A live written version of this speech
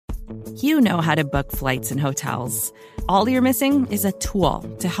You know how to book flights and hotels. All you're missing is a tool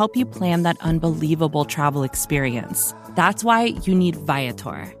to help you plan that unbelievable travel experience. That's why you need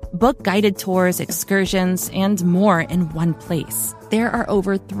Viator. Book guided tours, excursions, and more in one place. There are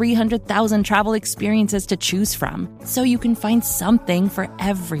over 300,000 travel experiences to choose from, so you can find something for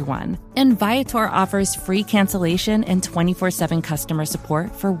everyone. And Viator offers free cancellation and 24/7 customer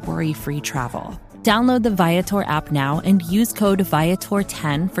support for worry-free travel. Download the Viator app now and use code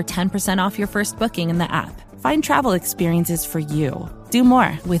Viator10 for 10% off your first booking in the app. Find travel experiences for you. Do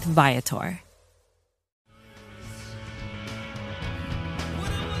more with Viator.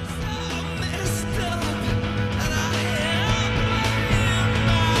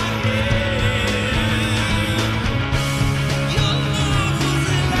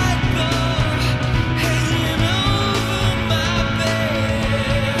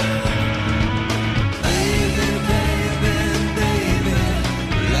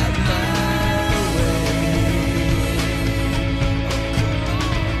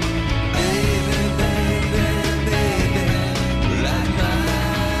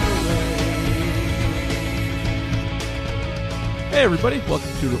 Hey everybody,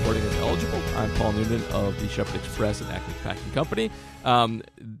 welcome to Reporting as Eligible. I'm Paul Newman of the Shepherd Express and Acme Packing Company.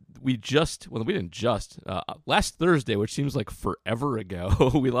 Last Thursday, which seems like forever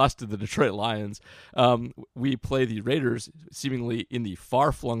ago, we lost to the Detroit Lions. We play the Raiders seemingly in the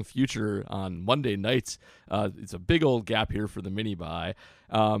far-flung future on Monday nights. It's a big old gap here for the mini-bye.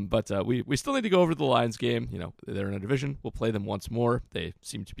 But we still need to go over the Lions game. You know, they're in a division. We'll play them once more. They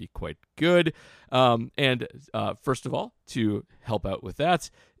seem to be quite good. And first of all, to help out with that,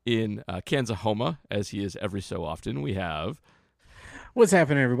 in Kansahoma, as he is every so often, we have... What's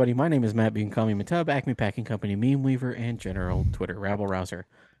happening, everybody? My name is Matt. You can call me Matub, Acme Packing Company, Meme Weaver, and General Twitter Rabble Rouser.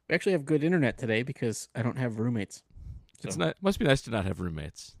 We actually have good internet today because I don't have roommates. So. It must be nice to not have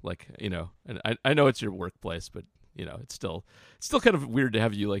roommates. Like, you know, and I know it's your workplace, but you know, it's still kind of weird to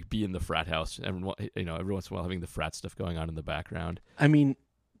have you like be in the frat house. Every once in a while having the frat stuff going on in the background. I mean,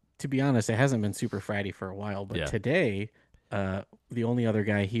 to be honest, it hasn't been super fratty for a while, but today, the only other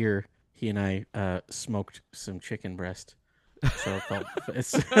guy here, he and I smoked some chicken breast. So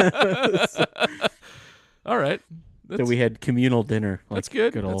all right. So we had communal dinner. That's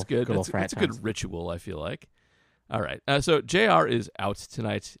good. That's good. That's a good ritual, I feel like. All right. So JR is out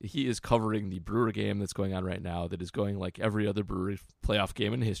tonight. He is covering the Brewer game that's going on right now that is going like every other Brewer playoff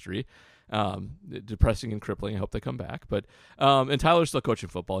game in history. Depressing and crippling. I hope they come back. But and Tyler's still coaching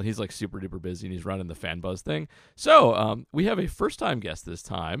football, and he's like super duper busy, and he's running the Fan Buzz thing. So we have a first-time guest this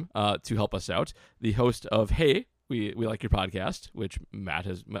time to help us out, the host of Hey, We like your podcast, which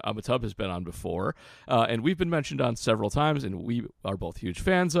Matub has been on before, and we've been mentioned on several times, and we are both huge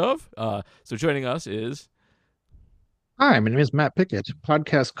fans of. So joining us is... Hi, my name is Matt Pickett,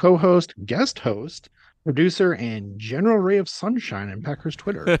 podcast co-host, guest host, producer, and general ray of sunshine on Packers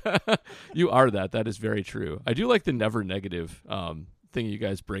Twitter. You are that. That is very true. I do like the never negative thing you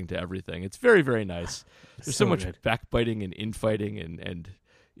guys bring to everything. It's very, very nice. There's so much backbiting and infighting and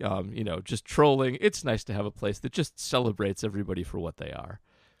just trolling. It's nice to have a place that just celebrates everybody for what they are.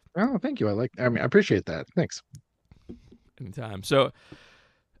 Oh, thank you. I appreciate that. Thanks. Anytime. So,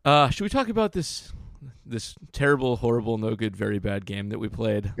 should we talk about this terrible, horrible, no good, very bad game that we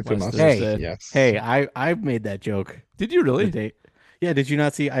played last Thursday? Yes. Hey, I've made that joke. Did you really? Yeah. Did you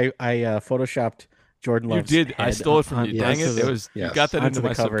not see? I photoshopped Jordan Love's You did. I stole it from you. Dang it! It was you got that into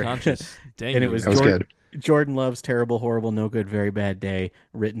my cover. Subconscious. Dang and it! It was good. Jordan Love's terrible, horrible, no good, very bad day,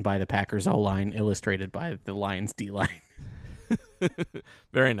 written by the Packers O-line, illustrated by the Lions D-line.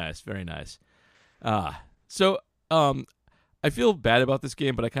 Very nice, very nice. So I feel bad about this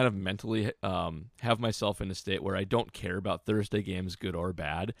game, but I kind of mentally have myself in a state where I don't care about Thursday games, good or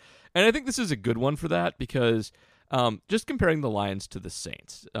bad. And I think this is a good one for that because just comparing the Lions to the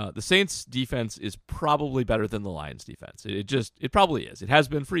Saints defense is probably better than the Lions defense. It probably is. It has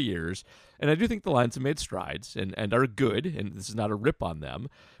been for years. And I do think the Lions have made strides and are good, and this is not a rip on them.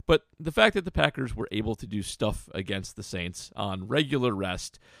 But the fact that the Packers were able to do stuff against the Saints on regular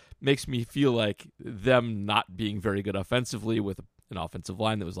rest makes me feel like them not being very good offensively with an offensive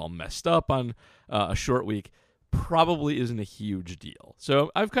line that was all messed up on a short week probably isn't a huge deal. So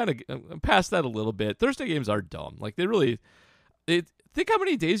I've kind of passed that a little bit. Thursday games are dumb. Like think how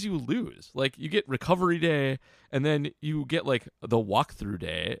many days you lose. Like you get recovery day, and then you get like the walkthrough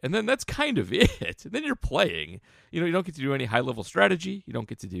day, and then that's kind of it. And then you're playing. You don't get to do any high level strategy. You don't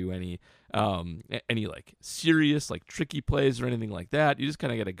get to do any like serious like tricky plays or anything like that. You just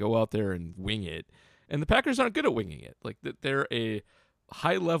kind of got to go out there and wing it. And the Packers aren't good at winging it. Like they're a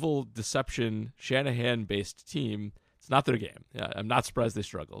high level deception Shanahan based team. It's not their game. Yeah, I'm not surprised they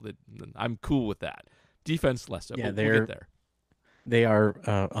struggled. I'm cool with that. Defense less so. Yeah, we'll get there. They are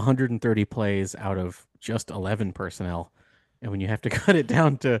 130 plays out of just 11 personnel, and when you have to cut it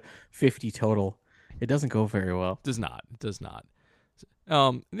down to 50 total, it doesn't go very well. It does not.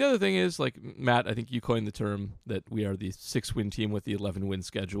 The other thing is, like, Matt, I think you coined the term that we are the 6-win team with the 11-win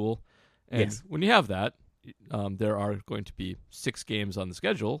schedule. And yes. When you have that, there are going to be 6 games on the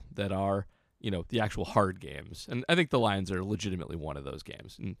schedule that are, the actual hard games. And I think the Lions are legitimately one of those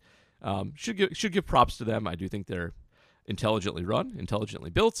games. And should give props to them. I do think they're intelligently run,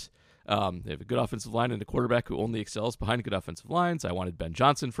 intelligently built. They have a good offensive line and a quarterback who only excels behind good offensive lines. I wanted Ben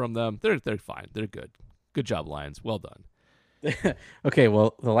Johnson from them. They're fine. They're good. Good job, Lions. Well done. Okay,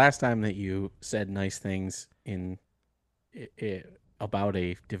 well, the last time that you said nice things about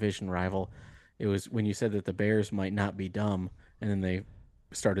a division rival, it was when you said that the Bears might not be dumb, and then they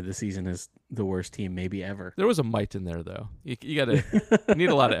started the season as the worst team maybe ever. There was a might in there, though. You gotta need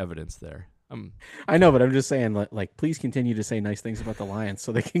a lot of evidence there. I know, but I'm just saying, like, please continue to say nice things about the Lions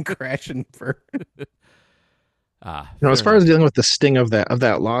so they can crash and burn. As far as dealing with the sting of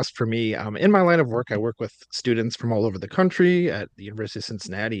that loss for me, in my line of work, I work with students from all over the country at the University of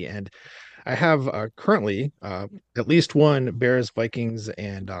Cincinnati, and I have currently at least one Bears, Vikings,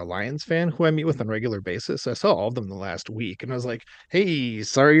 and Lions fan who I meet with on a regular basis. I saw all of them the last week, and I was like, "Hey,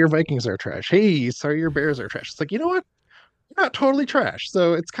 sorry your Vikings are trash. Hey, sorry your Bears are trash." It's like, you know what? We're not totally trash,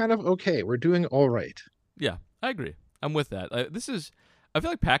 so it's kind of okay. We're doing all right. Yeah, I agree. I'm with that. I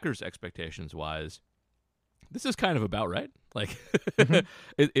feel like Packers expectations wise, this is kind of about right. Like,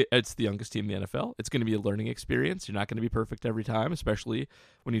 it's the youngest team in the NFL. It's going to be a learning experience. You're not going to be perfect every time, especially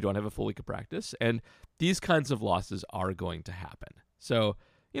when you don't have a full week of practice. And these kinds of losses are going to happen. So,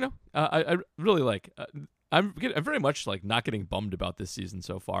 I really like. I'm very much like not getting bummed about this season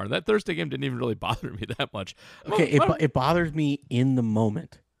so far. And that Thursday game didn't even really bother me that much. Okay, it bothers me in the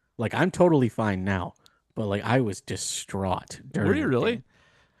moment. Like, I'm totally fine now, but like I was distraught during. Were you really? Game.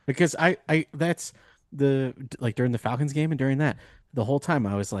 Because I that's during the Falcons game and during that, the whole time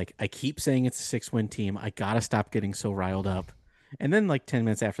I was like, I keep saying it's a 6-win team. I gotta stop getting so riled up. And then like 10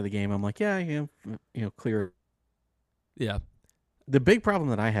 minutes after the game, I'm like, yeah, clear. Yeah. The big problem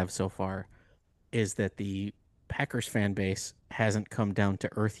that I have so far is that the Packers fan base hasn't come down to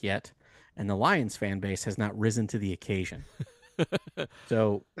earth yet, and the Lions fan base has not risen to the occasion.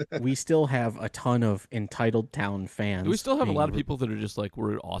 So we still have a ton of entitled town fans. Do we still have a lot of people that are just like,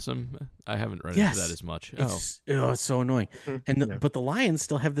 we're awesome? I haven't run into that as much. It's so annoying. But the Lions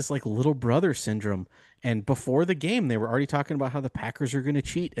still have this like little brother syndrome. And before the game, they were already talking about how the Packers are going to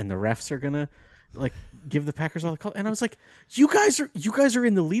cheat and the refs are going to like give the Packers all the call. And I was like, you guys are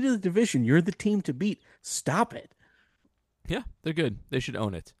in the lead of the division. You're the team to beat. Stop it. Yeah, they're good. They should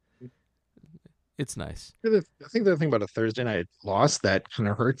own it. It's nice. I think the thing about a Thursday night loss that kind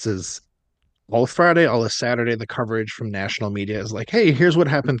of hurts is all Friday, all of Saturday, the coverage from national media is like, hey, here's what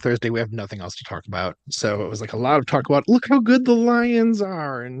happened Thursday. We have nothing else to talk about. So it was like a lot of talk about, look how good the Lions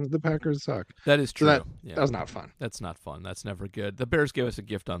are and the Packers suck. That is true. So that was not fun. That's not fun. That's never good. The Bears gave us a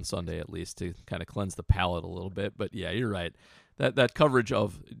gift on Sunday, at least, to kind of cleanse the palate a little bit. But yeah, you're right. That coverage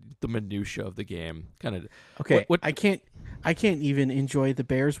of the minutia of the game kind of. Okay, I can't even enjoy the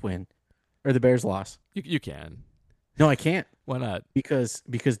Bears win. Or the Bears loss. You can. No, I can't. Why not? Because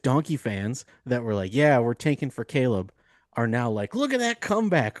donkey fans that were like, yeah, we're tanking for Caleb, are now like, look at that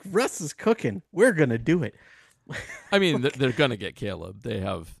comeback. Russ is cooking. We're going to do it. I mean, they're going to get Caleb. They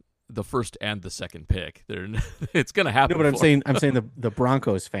have the first and the second pick. It's going to happen. No, but I'm saying the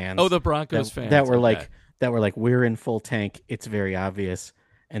Broncos fans. Oh, the Broncos fans. That were like, we're in full tank. It's very obvious.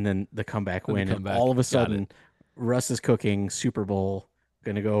 And then the comeback win. And all of a sudden, Russ is cooking, Super Bowl,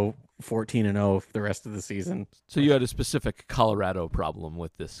 going to go 14-0 for the rest of the season. So you had a specific Colorado problem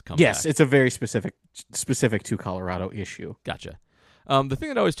with this comeback. Yes, it's a very specific to Colorado issue. Gotcha. The thing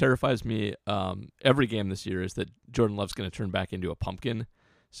that always terrifies me every game this year is that Jordan Love's going to turn back into a pumpkin.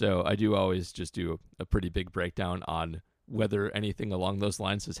 So I do always just do a pretty big breakdown on whether anything along those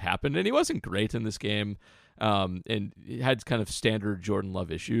lines has happened. And he wasn't great in this game, and he had kind of standard Jordan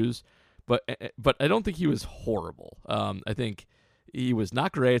Love issues. But I don't think he was horrible. I think he was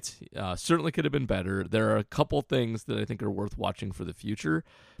not great. Certainly could have been better. There are a couple things that I think are worth watching for the future,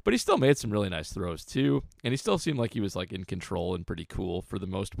 but he still made some really nice throws too, and he still seemed like he was like in control and pretty cool for the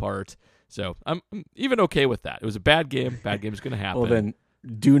most part. So I'm even okay with that. It was a bad game. Bad game's going to happen. Well, then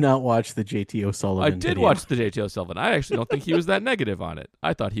do not watch the JT O'Sullivan. I did watch the JT O'Sullivan. I actually don't think he was that negative on it.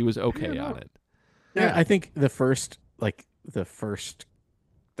 I thought he was okay on it. Yeah, I think the first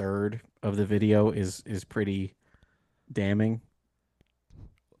third of the video is pretty damning.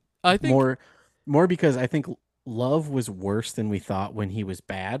 I think more because I think Love was worse than we thought when he was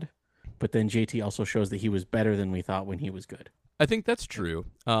bad, but then JT also shows that he was better than we thought when he was good. I think that's true.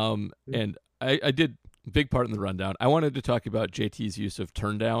 And I did big part in the rundown. I wanted to talk about JT's use of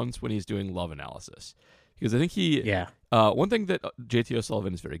turndowns when he's doing love analysis, because I think one thing that JT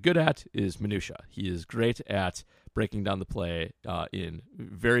O'Sullivan is very good at is minutia. He is great at breaking down the play in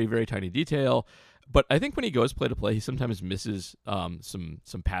very, very tiny detail. But I think when he goes play to play, he sometimes misses some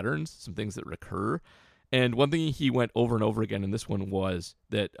patterns, some things that recur. And one thing he went over and over again in this one was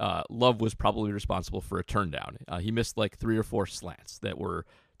that Love was probably responsible for a turn down. He missed like 3 or 4 slants that were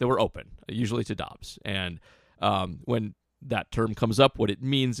open, usually to Dobbs. And when that term comes up, what it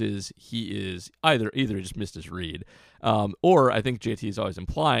means is he is either just missed his read, or I think JT is always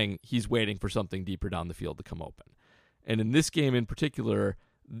implying he's waiting for something deeper down the field to come open. And in this game in particular,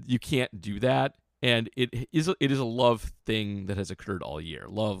 you can't do that. And it is a Love thing that has occurred all year.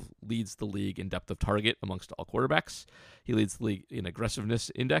 Love leads the league in depth of target amongst all quarterbacks. He leads the league in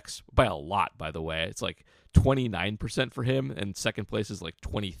aggressiveness index by a lot, by the way. It's like 29% for him, and second place is like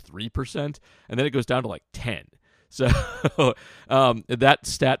 23%. And then it goes down to like 10. So that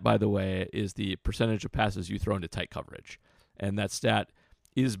stat, by the way, is the percentage of passes you throw into tight coverage. And that stat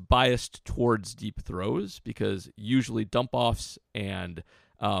is biased towards deep throws because usually dump-offs and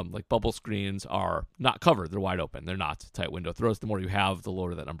like bubble screens are not covered. They're wide open. They're not tight window throws. The more you have, the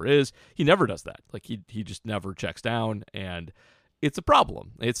lower that number is. He never does that. Like he just never checks down, and it's a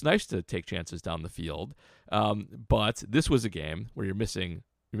problem. It's nice to take chances down the field, but this was a game where you're missing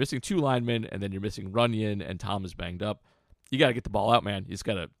 2 linemen, and then you're missing Runyon, and Tom is banged up. You got to get the ball out, man. You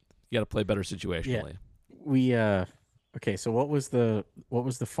got to play better situationally. Yeah. We okay. So what was the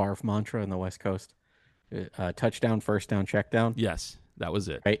Favre mantra in the West Coast? Touchdown, first down, check down. Yes. That was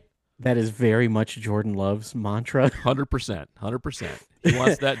it. Right. That is very much Jordan Love's mantra. 100%. He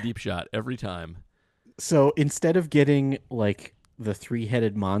wants that deep shot every time. So instead of getting like the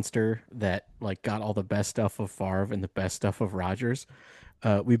 3-headed monster that like got all the best stuff of Favre and the best stuff of Rodgers,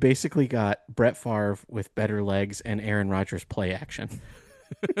 we basically got Brett Favre with better legs and Aaron Rodgers play action.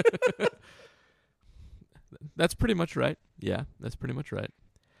 That's pretty much right. Yeah, that's pretty much right.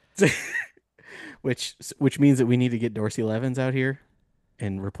 Which means that we need to get Dorsey Levens out here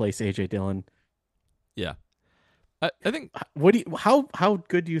and replace AJ Dillon. Yeah, I think. How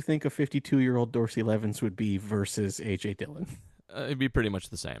good do you think a 52-year-old Dorsey Levens would be versus AJ Dillon? It'd be pretty much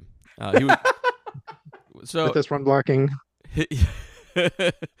the same. He would. So with this run blocking,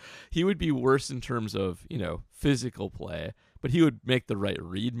 he would be worse in terms of physical play, but he would make the right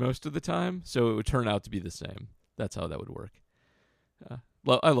read most of the time, so it would turn out to be the same. That's how that would work.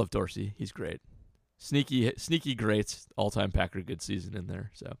 I love Dorsey. He's great. Sneaky great, all-time Packer good season in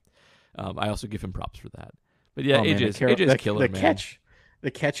there. So I also give him props for that. But yeah, AJ's killer, man. The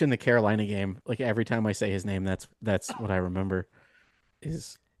catch in the Carolina game, like every time I say his name, that's what I remember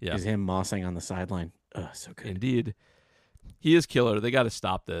is him mossing on the sideline. Oh, so good. Indeed. He is killer. They got to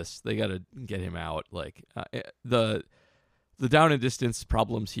stop this. They got to get him out. Like the down and distance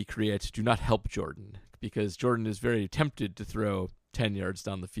problems he creates do not help Jordan, because Jordan is very tempted to throw 10 yards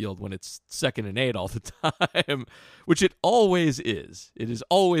down the field when it's 2nd and 8 all the time, which it always is. It is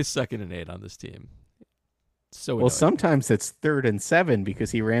always 2nd and 8 on this team. So well, sometimes it's 3rd and 7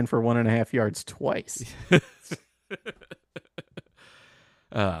 because he ran for 1.5 yards twice.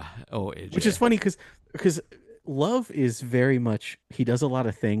 AJ. Which is funny because Love is very much, he does a lot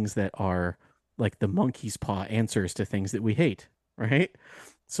of things that are like the monkey's paw answers to things that we hate, right?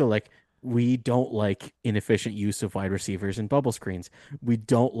 So like, we don't like inefficient use of wide receivers and bubble screens. We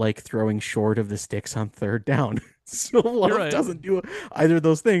don't like throwing short of the sticks on 3rd down. So Love doesn't do either of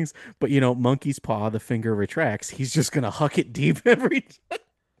those things. But, monkey's paw, the finger retracts. He's just going to huck it deep every time.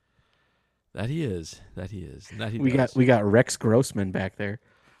 That he is. We got Rex Grossman back there.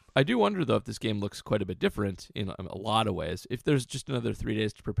 I do wonder, though, if this game looks quite a bit different in a lot of ways. If there's just another 3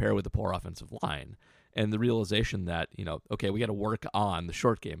 days to prepare with a poor offensive line, and the realization that, okay, we got to work on the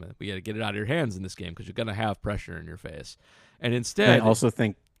short game. We got to get it out of your hands in this game because you're going to have pressure in your face. And instead, I also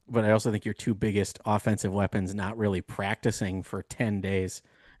think your 2 biggest offensive weapons not really practicing for 10 days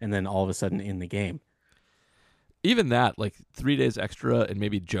and then all of a sudden in the game. Even that, like 3 days extra, and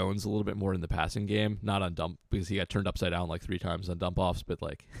maybe Jones a little bit more in the passing game, not on dump, because he got turned upside down like 3 times on dump offs, but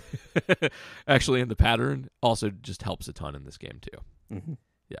like actually in the pattern also just helps a ton in this game too. Mm-hmm.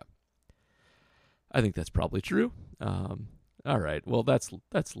 Yeah. I think that's probably true. All right. Well, that's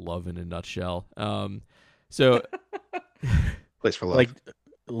Love in a nutshell. So place for love. Like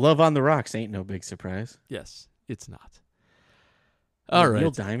Love on the rocks ain't no big surprise. Yes, it's not. All right.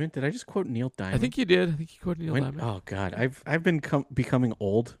 Neil Diamond. Did I just quote Neil Diamond? I think you did. I think you quoted Neil Diamond. Oh God, I've been becoming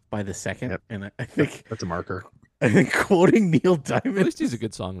old by the second, Yep. and I think That's a marker. I think quoting Neil Diamond. At least he's a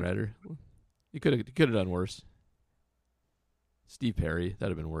good songwriter. You could have done worse. Steve Perry,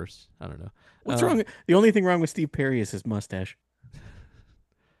 that'd have been worse. I don't know. What's wrong? The only thing wrong with Steve Perry is his mustache.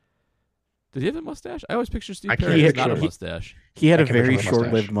 Did he have a mustache? I always picture Steve I Perry can't as not a picture- mustache. He had I a can picture very the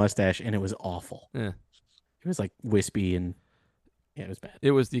short-lived mustache. mustache, and it was awful. Yeah. It was like wispy, and yeah, it was bad.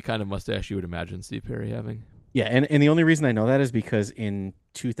 It was the kind of mustache you would imagine Steve Perry having. Yeah, and the only reason I know that is because in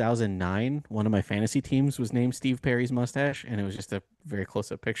 2009, one of my fantasy teams was named Steve Perry's mustache, and it was just a very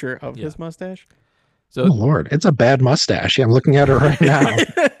close-up picture of his mustache. So, Oh Lord, it's a bad mustache. Yeah, I'm looking at it right now.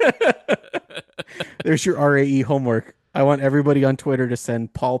 There's your RAE homework. I want everybody on Twitter to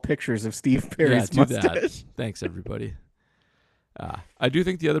send Paul pictures of Steve Perry's do mustache. that. Thanks, everybody. I do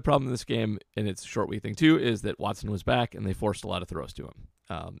think the other problem in this game, and it's a short week thing too, is that Watson was back and they forced a lot of throws to him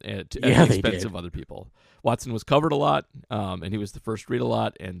at the expense of other people. Watson was covered a lot, and he was the first read a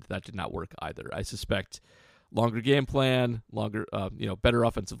lot, and that did not work either. I suspect longer game plan, better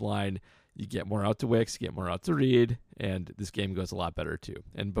offensive line. You get more out to Wicks, you get more out to Reed, and this game goes a lot better too.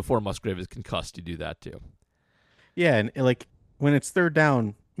 And before Musgrave is concussed, you do that too. Yeah, and like when it's third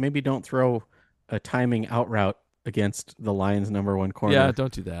down, maybe don't throw a timing out route against the Lions' number one corner. Yeah,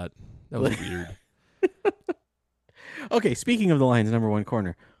 don't do that. That was weird. Okay, speaking of the Lions' number one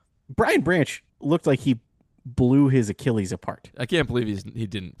corner, Brian Branch looked like he blew his Achilles apart. I can't believe he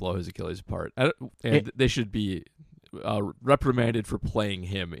didn't blow his Achilles apart. They should be reprimanded for playing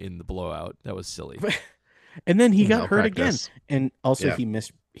him in the blowout. That was silly. And then he got hurt again, Malpractice. and also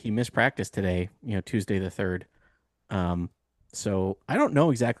Yeah. he missed practice today. Tuesday the 3rd. So I don't know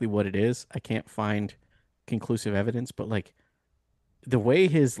exactly what it is. I can't find conclusive evidence, but like the way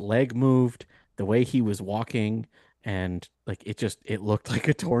his leg moved, the way he was walking, and like it looked like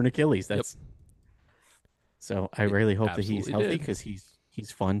a torn Achilles. That's so I really hope that he's absolutely healthy did. because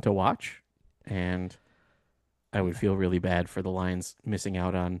he's fun to watch, and I would feel really bad for the Lions missing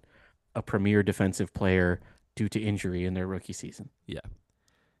out on a premier defensive player due to injury in their rookie season. Yeah,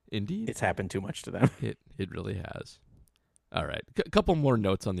 indeed. It's happened too much to them. It really has. All right. A couple more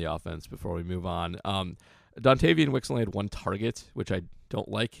notes on the offense before we move on. Dontavian Wicks only had one target, which I don't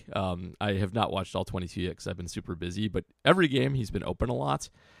like. I have not watched all 22 yet because I've been super busy, but every game he's been open a lot.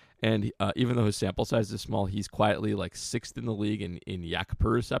 And even though his sample size is small, he's quietly like 6th in the league in yak per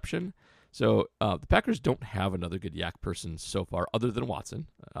reception. So the Packers don't have another good yak person so far other than Watson,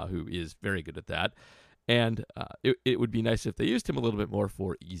 who is very good at that. And it would be nice if they used him a little bit more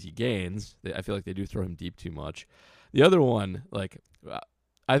for easy gains. I feel like they do throw him deep too much. The other one,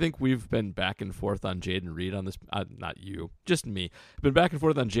 I think we've been back and forth on Jaden Reed on this. Not you, just me. I've been back and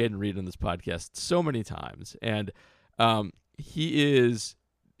forth on Jaden Reed on this podcast so many times, and he's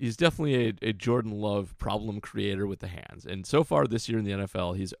definitely a Jordan Love problem creator with the hands. And so far this year in the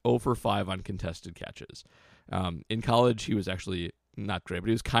NFL, he's 0 for 5 on contested catches. In college, he was actually not great, but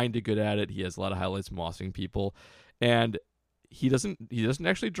he was kind of good at it. He has a lot of highlights mossing people, and he doesn't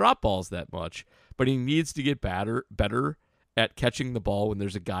actually drop balls that much, but he needs to get better at catching the ball when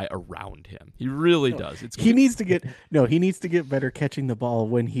there's a guy around him. He really does. He needs to get better catching the ball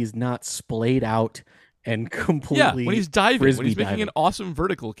when he's not splayed out and completely when he's diving, when he's making diving. an awesome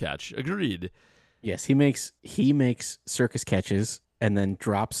vertical catch. Agreed. Yes, he makes circus catches and then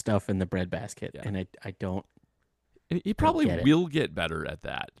drops stuff in the breadbasket, and I don't. And he probably get it. will get better at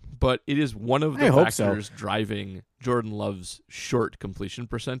that, but it is one of I the hope so. factors driving Jordan Love's short completion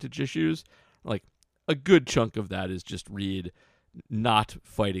percentage issues. Like a good chunk of that is just Reed not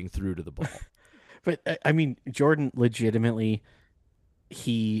fighting through to the ball. But I mean, Jordan legitimately,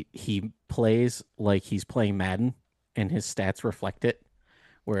 he plays like he's playing Madden, and his stats reflect it.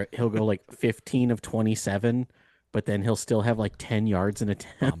 Where he'll go like 15 of 27, but then he'll still have like 10 yards in a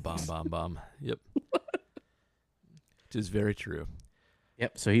attempt. Bomb. Yep. It is very true.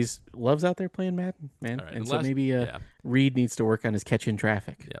 Yep. So Love's out there playing Madden, man. All right, And the so last- maybe Reed needs to work on his catch in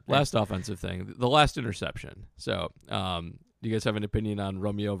traffic. Yeah. Last offensive thing, the last interception. So, do you guys have an opinion on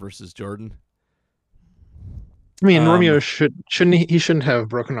Romeo versus Jordan? I mean, Romeo shouldn't have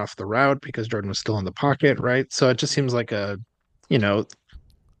broken off the route because Jordan was still in the pocket, right? So it just seems like a,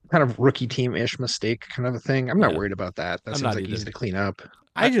 kind of rookie team-ish mistake kind of a thing. I'm not worried about that. That I'm seems not like either. easy to clean up.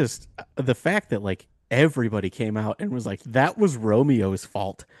 The fact that like everybody came out and was like, that was Romeo's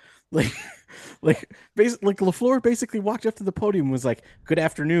fault. Like LaFleur basically walked up to the podium and was like, good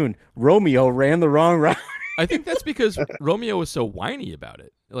afternoon. Romeo ran the wrong route. I think that's because Romeo was so whiny about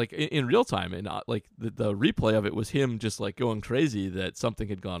it, like in real time, and like the replay of it was him just like going crazy that something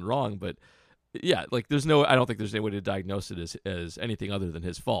had gone wrong. But Yeah, like I don't think there's any way to diagnose it as anything other than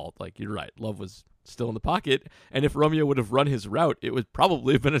his fault. Like, you're right. Love was still in the pocket, and if Romeo would have run his route, it would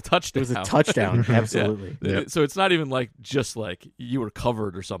probably have been a touchdown. It was a touchdown, absolutely. Yeah. Yep. So it's not even like just like you were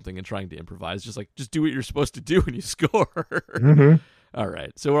covered or something and trying to improvise. Just do what you're supposed to do and you score. Mm-hmm. All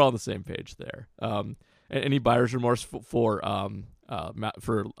right, so we're all on the same page there. Any buyer's remorse for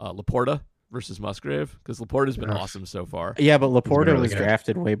Laporta versus Musgrave? Because Laporta's been awesome so far. Yeah, but Laporta really was good.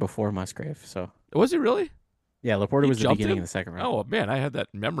 drafted way before Musgrave, so Was he really? yeah, Laporta He was the jumped beginning him? of the second round. Oh man, I had that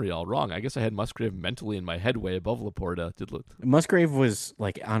memory all wrong. I guess I had Musgrave mentally in my head way above Laporta. Musgrave was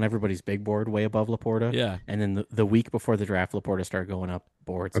like on everybody's big board way above Laporta. Yeah. And then the week before the draft, Laporta started going up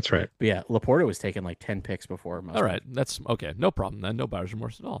boards. That's right. But yeah, Laporta was taking like 10 picks before Musgrave. All right, that's okay. No problem then. No buyer's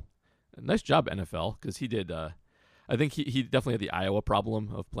remorse at all. Nice job, NFL, because he did. I think he definitely had the Iowa problem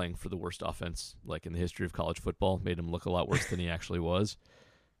of playing for the worst offense like in the history of college football. Made him look a lot worse than he actually was.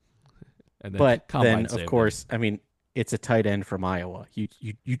 And then But Combine then, saved of course, I mean, it's a tight end from Iowa.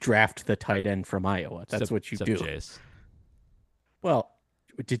 You draft the tight end from Iowa. That's Except- what you except do. Jace. Well,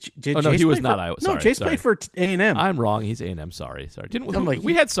 did Oh, no, Jace he was play not for- Iowa. No, Sorry, Jace sorry. played for A&M. I'm wrong. He's A&M. Sorry. Didn't I'm like,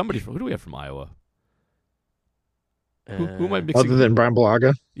 we had somebody from? Who do we have from Iowa? Who am I mixing? Other than Brian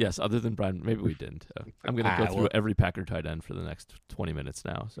Balaga. Yes, other than Brian. Maybe we didn't. I'm going to go through Iowa. every Packer tight end for the next 20 minutes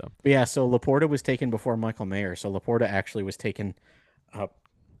now. So Yeah, so Laporta was taken before Michael Mayer. So Laporta actually was taken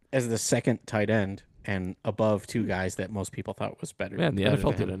as the second tight end and above two guys that most people thought was better. man, the better NFL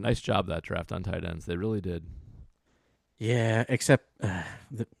than did him. a nice job that draft on tight ends. They really did. Yeah, except the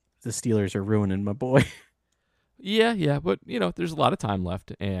Steelers are ruining my boy. Yeah, but there's a lot of time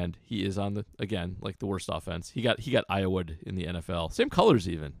left, and he is on the worst offense. He got Iowa'd in the NFL. Same colors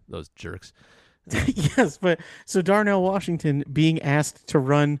even, those jerks. Yes, but so Darnell Washington being asked to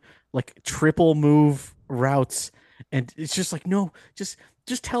run like triple move routes, and it's just like, no, just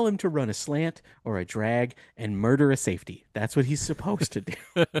tell him to run a slant or a drag and murder a safety. That's what he's supposed to do.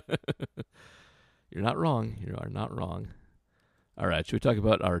 You're not wrong. You are not wrong. All right, should we talk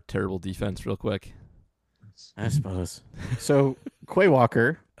about our terrible defense real quick? I suppose. So Quay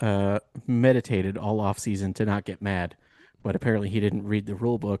Walker meditated all off season to not get mad, but apparently he didn't read the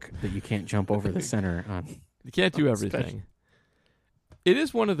rule book that you can't jump over the center on. You can't do everything. Special. It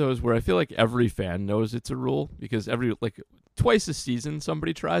is one of those where I feel like every fan knows it's a rule because twice a season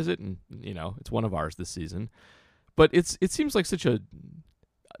somebody tries it, and it's one of ours this season. But it seems like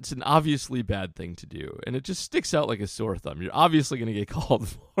it's an obviously bad thing to do, and it just sticks out like a sore thumb. You're obviously going to get called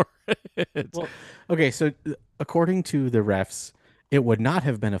for it. Well, okay, so according to the refs, it would not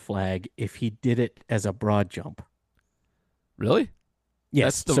have been a flag if he did it as a broad jump. Really?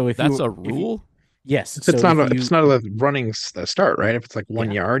 Yes. That's so if that's you, a if you- rule? yes. It's not if it's not a running start, right? If it's like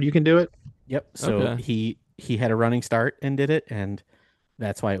 1 yard, you can do it. Yep. So Okay. he had a running start and did it, and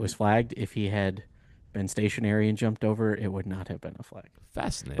that's why it was flagged. If he had been stationary and jumped over, it would not have been a flag.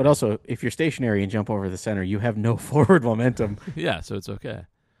 Fascinating. But also, if you're stationary and jump over the center, you have no forward momentum. yeah, so it's okay.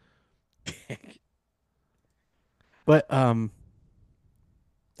 But oh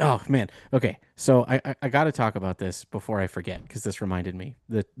man, okay. So I got to talk about this before I forget because this reminded me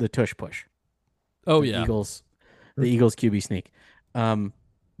the tush push. Oh the yeah. Eagles QB sneak.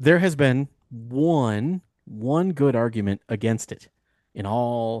 There has been one good argument against it in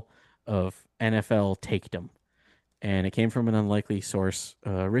all of NFL takedom, and it came from an unlikely source,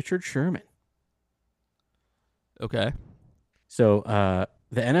 Richard Sherman. Okay. So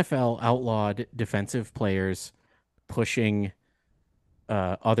the NFL outlawed defensive players pushing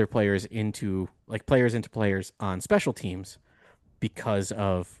other players into players on special teams because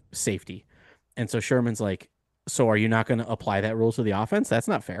of safety. And so Sherman's like, so are you not going to apply that rule to the offense? That's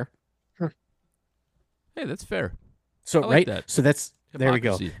not fair. Hey, that's fair. So I like right, that. so that's there we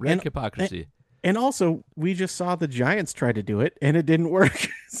go. Hypocrisy. Red And, hypocrisy. and also we just saw the Giants try to do it and it didn't work.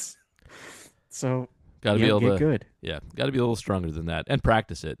 So Got to be yeah, able get to good. Yeah, got to be a little stronger than that and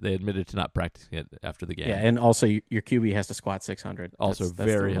practice it. They admitted to not practicing it after the game. Yeah, and also your QB has to squat 600. Also That's the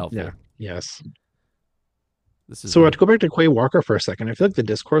very rule. helpful. Yeah. Yes. This is So to go back to Quay Walker for a second, I feel like the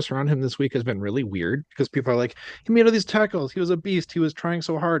discourse around him this week has been really weird because people are like, he made all these tackles, he was a beast, he was trying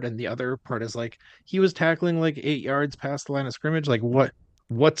so hard, and the other part is like, he was tackling like 8 yards past the line of scrimmage. Like, where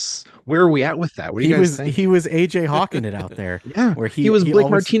are we at with that? What do you guys think? He was AJ Hawking it out there. Yeah, where he was Blake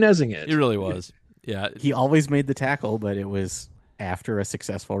always- Martinezing it. He really was. Yeah, He always made the tackle, but it was after a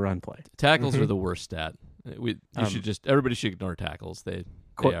successful run play. tackles Mhm. are the worst stat. Everybody should ignore tackles. They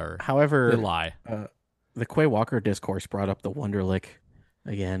are. However, They lie. the Quay Walker discourse brought up the Wonderlic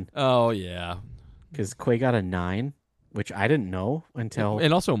again Oh yeah. because Quay got a 9 which I didn't know until.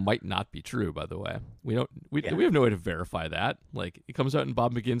 And also might not be true, by the way. We don't we have no way to verify that. Like, it comes out in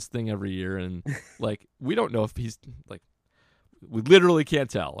Bob McGinn's thing every year, and like, we don't know if he's like, we literally can't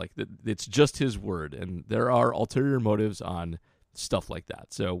tell. Like, it's just his word, and there are ulterior motives on stuff like that.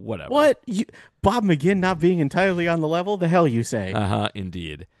 So whatever. What? Bob McGinn not being entirely on the level? The hell you say?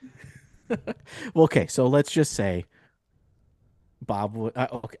 Indeed. Well, okay, so let's just say Bob.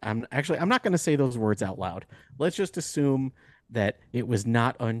 Okay, I'm not going to say those words out loud. Let's just assume that it was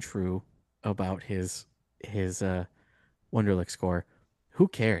not untrue about his Wonderlic score. Who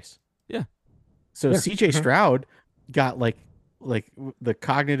cares? Yeah. So CJ Stroud got like the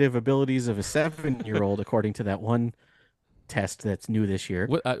cognitive abilities of a 7-year-old, according to that one test that's new this year.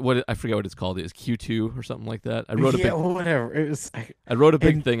 What I forget what it's called. It's Q2 or something like that. I wrote whatever. It was. I wrote a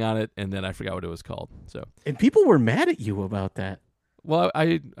big thing on it, and then I forgot what it was called. So, and people were mad at you about that. Well,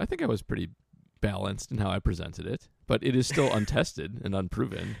 I think I was pretty balanced in how I presented it, but it is still untested and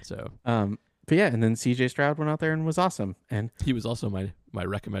unproven. So, but yeah, and then CJ Stroud went out there and was awesome, and he was also my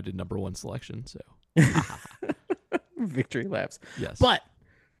recommended number 1 selection. So, victory laps. Yes, but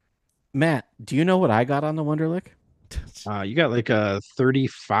Matt, do you know what I got on the Wonderlic? You got like a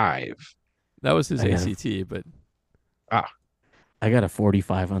 35. That was his ACT, but I got a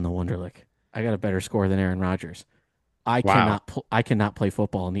 45 on the Wonderlic. I got a better score than Aaron Rodgers. I cannot play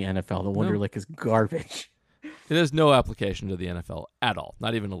football in the NFL. The Wonderlic is garbage. It has no application to the NFL at all,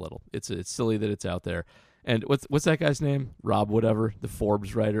 not even a little. It's silly that it's out there. And what's that guy's name? Rob whatever, the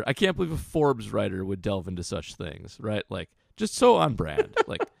Forbes writer. I can't believe a Forbes writer would delve into such things, right? Like, just so on brand.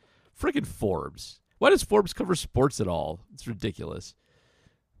 Like, freaking Forbes. Why does Forbes cover sports at all? It's ridiculous.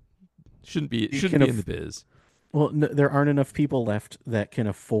 Shouldn't be in the biz. Well, there aren't enough people left that can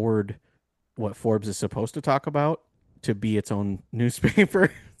afford what Forbes is supposed to talk about to be its own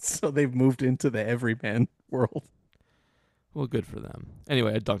newspaper. So they've moved into the everyman world. Well, good for them.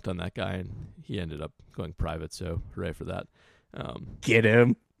 Anyway, I dunked on that guy, and he ended up going private, so hooray for that. Get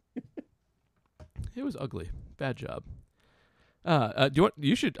him. It was ugly. Bad job. Do you want?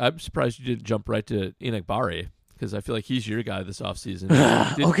 You should. I'm surprised you didn't jump right to Bari, because I feel like he's your guy this offseason.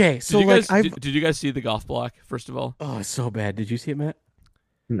 Did you guys see the golf block, first of all? Oh, it's so bad. Did you see it, Matt?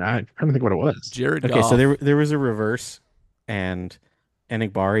 No, I'm trying to think what it was. Jared Okay, Goff. so there was a reverse, and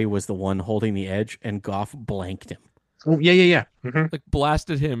Enigbari was the one holding the edge, and Goff blanked him. Oh, yeah. Mm-hmm. Like,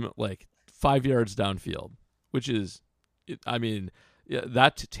 blasted him like 5 yards downfield, which is, I mean, yeah,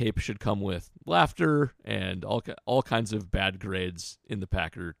 that tape should come with laughter and all kinds of bad grades in the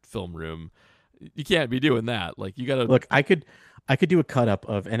Packer film room. You can't be doing that. Like, you got to look. I could do a cut up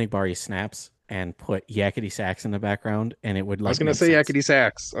of Enigbari snaps and put yakety sax in the background, and it would. Like, I was going to say yakety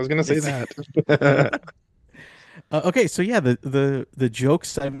sax. I was going to say that. Okay, so yeah, the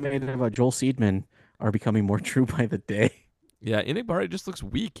jokes I made about Joel Seedman are becoming more true by the day. Yeah, Enigbari just looks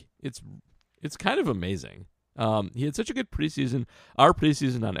weak. It's kind of amazing. He had such a good preseason. Our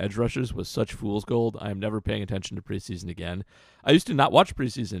preseason on edge rushers was such fool's gold. I am never paying attention to preseason again. I used to not watch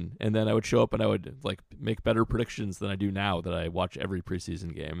preseason, and then I would show up and I would like make better predictions than I do now that I watch every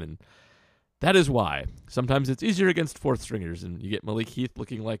preseason game. And that is why sometimes it's easier against fourth stringers, and you get Malik Heath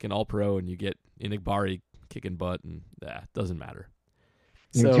looking like an all-pro, and you get Enigbari kicking butt, and doesn't matter.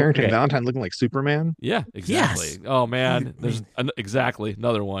 So, Carrington Valentine looking like Superman. Yeah, exactly. Yes. Oh man, there's exactly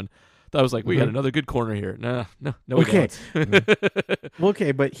another one. I was like, we got another good corner here. No, we don't.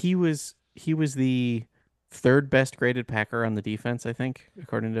 Okay, but he was the third best graded Packer on the defense, I think,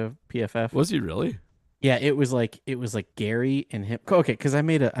 according to PFF. Was he really? Yeah, it was like Gary and him. Okay, because I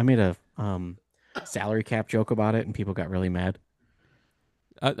made a salary cap joke about it, and people got really mad.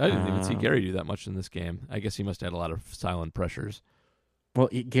 I didn't even see Gary do that much in this game. I guess he must have had a lot of silent pressures. Well,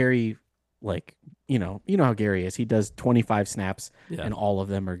 Gary, like, you know how Gary is. He does 25 snaps, and all of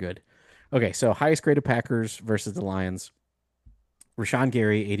them are good. Okay, so highest graded Packers versus the Lions. Rashawn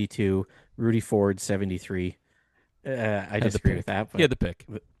Gary, 82. Rudy Ford, 73. I disagree with that. But he had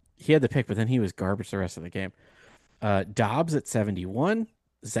the pick. But then he was garbage the rest of the game. Dobbs at 71.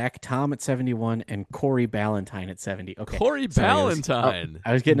 Zach Tom at 71, and Corey Ballantyne at 70. Okay, Corey Ballantyne.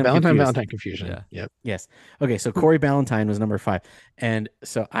 I was getting Valentine confusion. Yeah. Yep. Yes. Okay, so Corey Ballantyne was number 5, and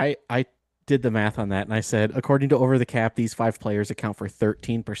so I did the math on that, and I said, according to Over the Cap, these 5 players account for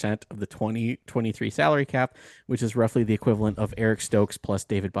 13% of the 2023 salary cap, which is roughly the equivalent of Eric Stokes plus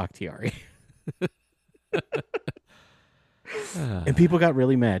David Bakhtiari. And people got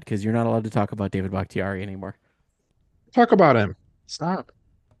really mad because you're not allowed to talk about David Bakhtiari anymore. Talk about him. Stop.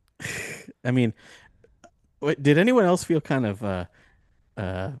 I mean, did anyone else feel kind of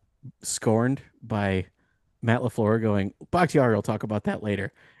scorned by Matt LaFleur going, Bakhtiari will talk about that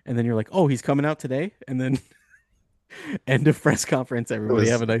later? And then you're like, oh, he's coming out today? And then End of press conference, everybody.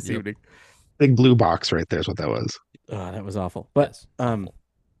 Have a nice evening. Big blue box right there is what that was. Oh, that was awful. But Yes, awful.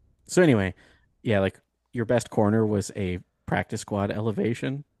 so anyway, yeah, like your best corner was a practice squad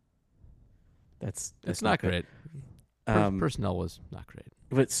elevation. That's not good. great. Personnel was not great.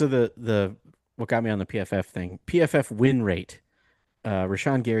 But so the what got me on the PFF thing, PFF win rate,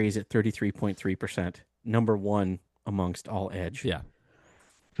 Rashawn Gary's at 33.3%, number one amongst all edge. Yeah.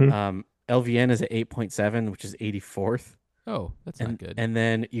 LVN is at 8.7, which is 84th. Oh, that's not good. And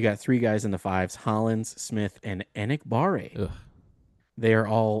then you got three guys in the fives, Hollins, Smith, and Enik Bare. Ugh. They are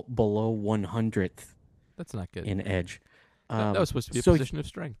all below 100th. That's not good. In edge. That was supposed to be a position of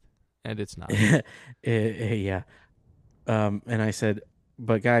strength, and it's not. Yeah. And I said,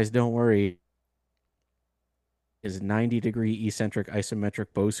 but guys, don't worry. Is 90-degree eccentric isometric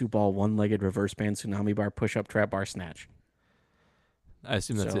Bosu ball, one-legged reverse band tsunami bar, push-up trap bar snatch. I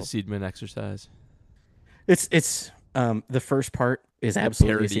assume that's a Seidman exercise. It's the first part is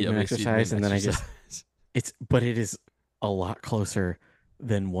absolutely a Seidman exercise, and then but it is a lot closer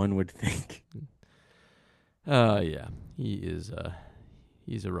than one would think. Yeah, he's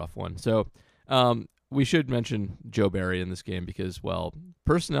a rough one. So, we should mention Joe Barry in this game because, well,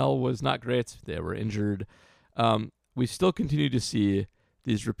 personnel was not great. They were injured. We still continue to see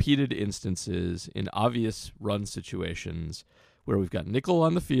these repeated instances in obvious run situations where we've got nickel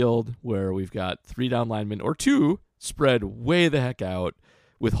on the field, where we've got 3 down linemen or 2 spread way the heck out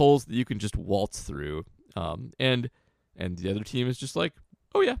with holes that you can just waltz through. And the other team is just like,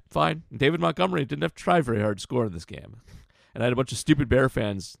 oh yeah, fine. David Montgomery didn't have to try very hard to score in this game. And I had a bunch of stupid Bear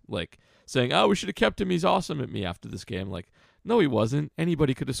fans like saying, oh, we should have kept him. He's awesome at me after this game. Like, no, he wasn't.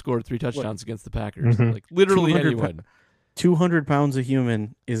 Anybody could have scored 3 touchdowns against the Packers. Mm-hmm. Like, literally anyone. 200 pounds of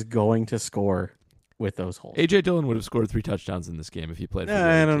human is going to score with those holes. A.J. Dillon would have scored 3 touchdowns in this game if he played for the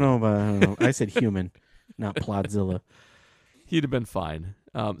I don't know. I said human, not Plodzilla. He'd have been fine.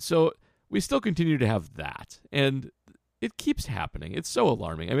 So we still continue to have that. And it keeps happening. It's so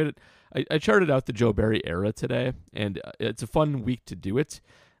alarming. I mean, I charted out the Joe Barry era today, and it's a fun week to do it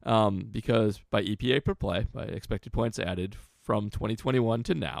because by EPA per play, by expected points added from 2021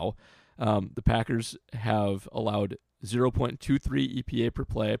 to now, the Packers have allowed 0.23 EPA per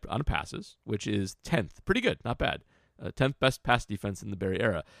play on passes, which is 10th. Pretty good, not bad. 10th best pass defense in the Barry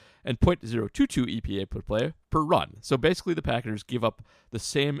era, and 0.022 EPA per play per run. So basically the Packers give up the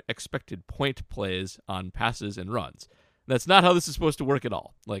same expected point plays on passes and runs. That's not how this is supposed to work at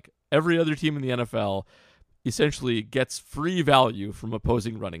all. Like, every other team in the NFL essentially gets free value from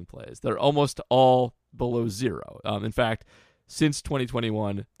opposing running plays. They're almost all below 0. In fact, since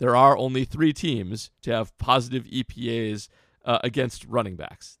 2021, there are only 3 teams to have positive EPAs against running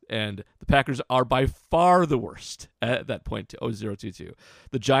backs. And the Packers are by far the worst at that point to 0.022.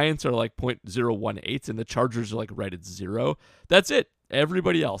 The Giants are like 0.018, and the Chargers are like right at 0. That's it.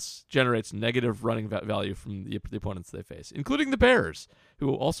 Everybody else generates negative running value from the opponents they face, including the Bears,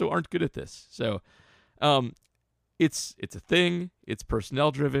 who also aren't good at this. So it's a thing. It's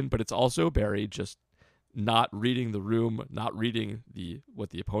personnel driven, but it's also Barry just not reading the room, not reading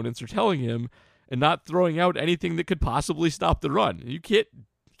what the opponents are telling him, and not throwing out anything that could possibly stop the run. You can't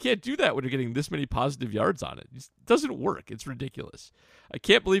do that when you're getting this many positive yards on it. It just doesn't work. It's ridiculous. I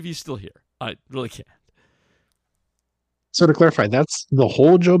can't believe he's still here. I really can't. So to clarify, that's the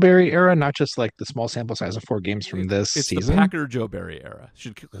whole Joe Barry era, not just like the small sample size of 4 games from this season? It's the Packer Joe Barry era.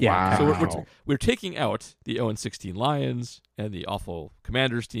 Yeah. Wow. So we're taking out the 0-16 Lions and the awful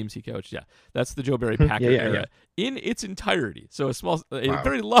Commanders teams he coached. Yeah, that's the Joe Barry Packer era in its entirety. So a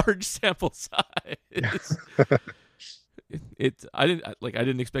very large sample size. I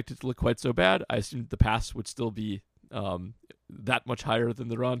didn't expect it to look quite so bad. I assumed the pass would still be that much higher than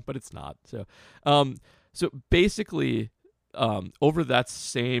the run, but it's not. So basically, over that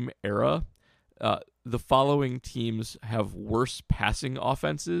same era, the following teams have worse passing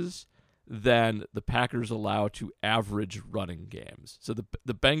offenses than the Packers allow to average running games. So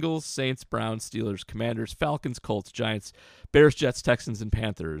the Bengals, Saints, Browns, Steelers, Commanders, Falcons, Colts, Giants, Bears, Jets, Texans, and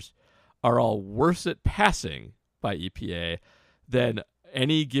Panthers are all worse at passing by EPA than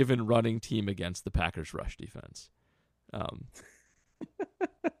any given running team against the Packers' rush defense.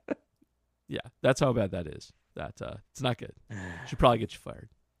 Yeah, that's how bad that is. It's not good. Should probably get you fired.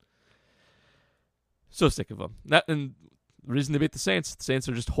 So sick of them. And the reason they beat the Saints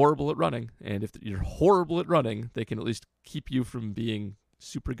are just horrible at running. And if you're horrible at running, they can at least keep you from being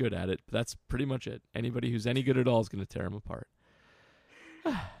super good at it. But that's pretty much it. Anybody who's any good at all is going to tear them apart.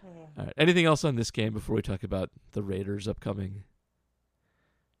 All right. Anything else on this game before we talk about the Raiders upcoming?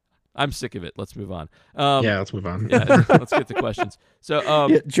 I'm sick of it. Let's move on. Yeah, let's move on. Yeah, let's get to questions.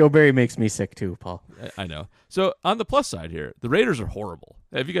 So, Joe Barry makes me sick too, Paul. I know. So on the plus side here, the Raiders are horrible.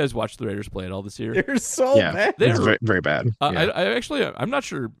 Have you guys watched the Raiders play at all this year? They're so bad. They're very, very bad. I'm not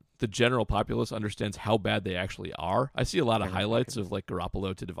sure the general populace understands how bad they actually are. I see a lot of highlights of like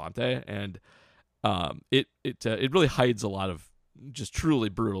Garoppolo to Devontae, and it really hides a lot of just truly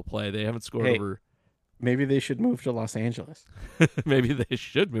brutal play. They haven't scored over. Maybe they should move to Los Angeles. Maybe they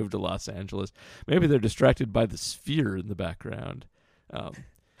should move to Los Angeles. Maybe they're distracted by the sphere in the background.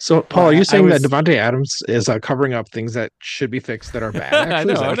 So, Paul, are you saying that Devontae Adams is covering up things that should be fixed that are bad?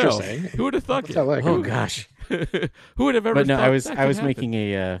 Actually? I know. Who would have thought it? Like? Oh gosh. Who would have ever? But no, thought I was making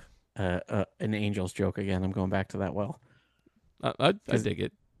an Angels joke again. I'm going back to that well. I dig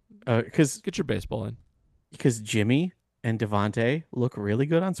it. Because get your baseball in. Because Jimmy and Devontae look really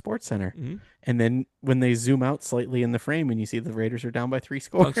good on SportsCenter. Mm-hmm. And then when they zoom out slightly in the frame and you see the Raiders are down by 3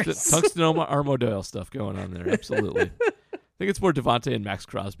 scores. Tungsten Armo Doyle stuff going on there. Absolutely. I think it's more Devontae and Max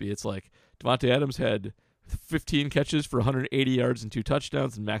Crosby. It's like Devontae Adams had 15 catches for 180 yards and 2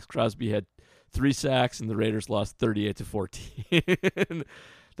 touchdowns, and Max Crosby had 3 sacks, and the Raiders lost 38-14.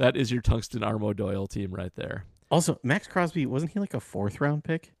 That is your Tungsten Armo Doyle team right there. Also, Max Crosby, wasn't he like a 4th-round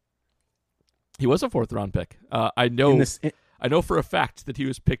pick? He was a 4th-round pick. I know for a fact that he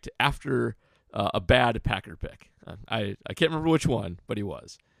was picked after a bad Packer pick. I can't remember which one, but he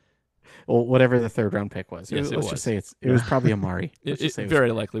was. Well, whatever the 3rd-round pick was. Yes, Let's just say it was probably Amari. It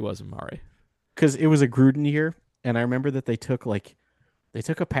very likely was Amari. Because it was a Gruden year, and I remember that they took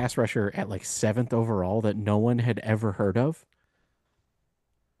a pass rusher at like 7th overall that no one had ever heard of.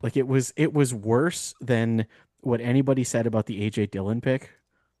 Like it was worse than what anybody said about the A.J. Dillon pick.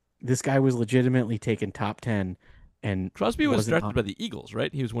 This guy was legitimately taken top 10, and Crosby was drafted by the Eagles,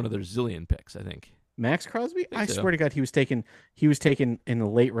 right? He was one of their zillion picks, I think. Max Crosby? I so. swear to God, he was taken in the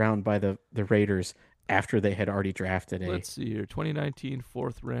late round by the Raiders after they had already drafted Let's see here, 2019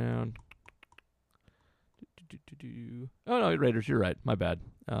 4th round. Oh no, Raiders, you're right. My bad.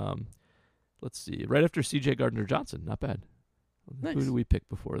 Let's see, right after C.J. Gardner-Johnson, not bad. Nice. Who do we pick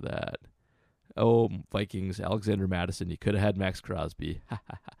before that? Oh, Vikings, Alexander Madison. You could have had Max Crosby.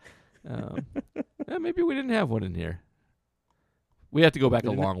 Maybe we didn't have one in here. We have to go back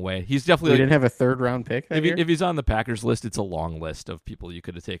a long way. He's definitely. We didn't have a 3rd-round pick. If he's on the Packers list, it's a long list of people you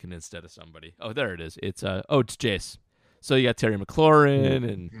could have taken instead of somebody. Oh, there it is. It's it's Jace. So you got Terry McLaurin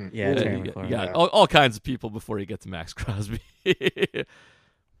and Terry McLaurin. You got all kinds of people before you get to Max Crosby.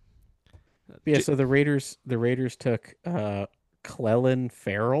 So the Raiders took Clelin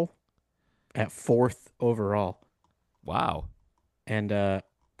Ferrell at 4th overall. Wow. And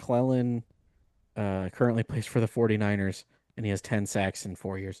Clelin currently plays for the 49ers, and he has 10 sacks in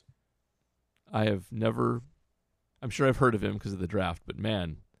 4 years. I'm sure I've heard of him because of the draft, but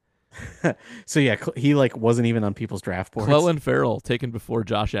man. So yeah, he wasn't even on people's draft boards. Clelin Ferrell taken before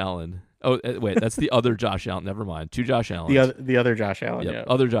Josh Allen. Oh, wait, that's the other Josh Allen. Never mind. 2 Josh Allens. The other Josh Allen. Yep, yeah.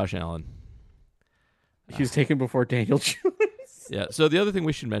 Other Josh Allen. He was taken before Daniel Jones. Yeah. So the other thing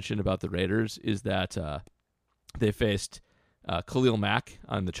we should mention about the Raiders is that they faced Khalil Mack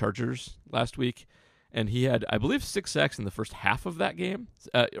on the Chargers last week, and he had, I believe, 6 sacks in the first half of that game,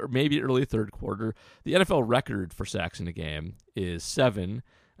 or maybe early 3rd quarter. The NFL record for sacks in a game is 7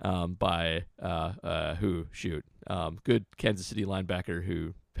 by good Kansas City linebacker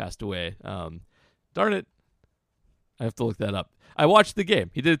who passed away. Darn it. I have to look that up. I watched the game.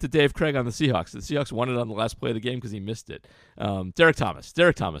 He did it to Dave Craig on the Seahawks. The Seahawks won it on the last play of the game because he missed it. Derek Thomas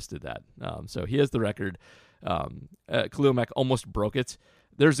did that. So he has the record. Khalil Mack almost broke it.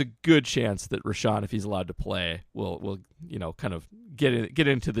 There's a good chance that Rashawn, if he's allowed to play, will kind of get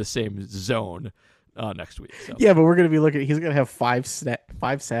into the same zone next week. So. Yeah, but we're going to be looking. He's going to have 5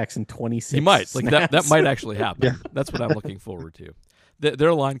 sacks and 26. He might snaps. that might actually happen. Yeah. That's what I'm looking forward to.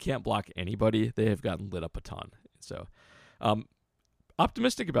 Their line can't block anybody. They have gotten lit up a ton. So,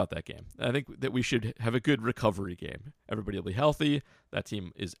 optimistic about that game. I think that we should have a good recovery game. Everybody will be healthy. That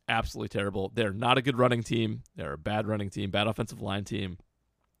team is absolutely terrible. They're not a good running team. They're a bad running team, bad offensive line team.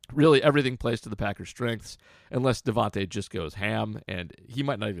 Really, everything plays to the Packers' strengths, unless Devontae just goes ham, and he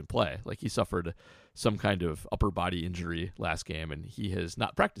might not even play. Like, he suffered some kind of upper body injury last game, and he has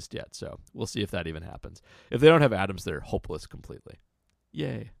not practiced yet, so we'll see if that even happens. If they don't have Adams, they're hopeless completely.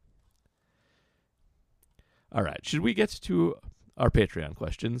 Yay. All right, should we get to our Patreon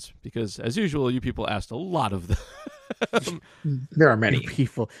questions? Because, as usual, you people asked a lot of them. There are many.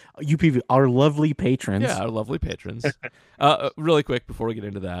 You people, our lovely patrons. Yeah, our lovely patrons. Really quick, before we get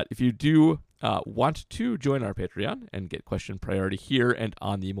into that, if you do want to join our Patreon and get question priority here and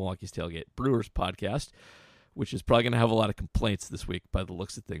on the Milwaukee's Tailgate Brewers podcast, which is probably going to have a lot of complaints this week by the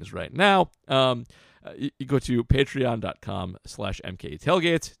looks of things right now. You go to patreon.com/MK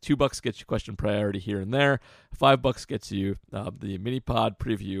Tailgate. $2 gets you question priority here and there. $5 gets you the mini pod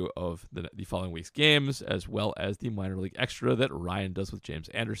preview of the following week's games, as well as the minor league extra that Ryan does with James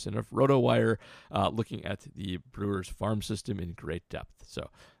Anderson of RotoWire, looking at the Brewers farm system in great depth. So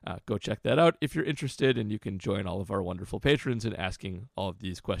go check that out if you're interested, and you can join all of our wonderful patrons in asking all of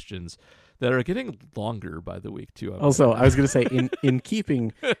these questions that are getting longer by the week too. Also, I was going to say, in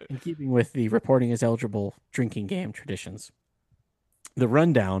keeping with the reporting is eligible drinking game traditions, the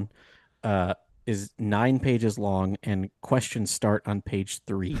rundown is 9 pages long, and questions start on page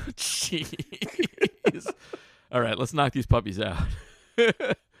 3. Jeez. All right, let's knock these puppies out.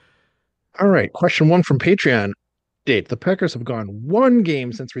 All right, question 1 from Patreon. Date: the Packers have gone 1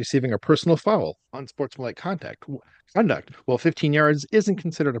 game since receiving a personal foul, unsportsmanlike conduct. Well, 15 yards isn't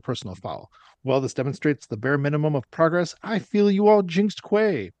considered a personal foul. While this demonstrates the bare minimum of progress, I feel you all jinxed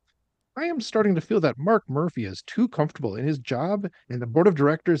Quay. I am starting to feel that Mark Murphy is too comfortable in his job, and the board of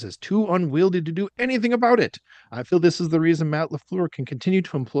directors is too unwieldy to do anything about it. I feel this is the reason Matt LaFleur can continue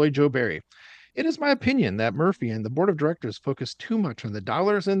to employ Joe Barry. It is my opinion that Murphy and the board of directors focus too much on the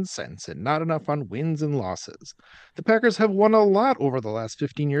dollars and cents and not enough on wins and losses. The Packers have won a lot over the last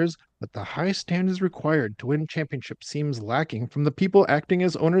 15 years, but the high standards required to win championships seems lacking from the people acting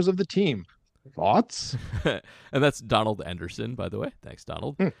as owners of the team. Thoughts? And that's Donald Anderson, by the way. Thanks,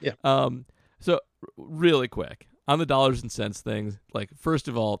 Donald. Yeah. So really quick on the dollars and cents things. Like, first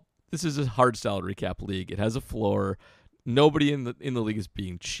of all, this is a hard salary cap league. It has a floor. Nobody in the league is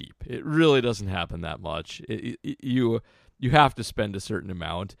being cheap. It really doesn't happen that much. You have to spend a certain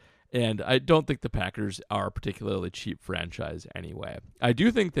amount, and I don't think the Packers are a particularly cheap franchise anyway. I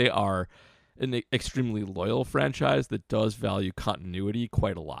do think they are an extremely loyal franchise that does value continuity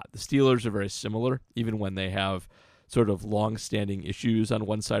quite a lot. The Steelers are very similar, even when they have sort of long-standing issues on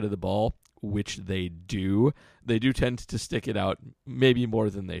one side of the ball, which they do. They do tend to stick it out maybe more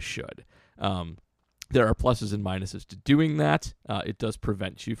than they should. There are pluses and minuses to doing that. It does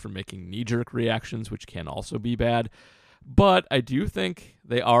prevent you from making knee-jerk reactions, which can also be bad. But I do think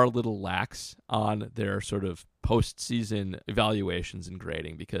they are a little lax on their sort of postseason evaluations and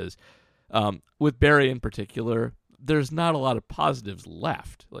grading because with Barry in particular, there's not a lot of positives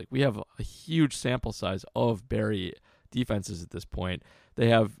left. Like, we have a huge sample size of Barry defenses at this point. They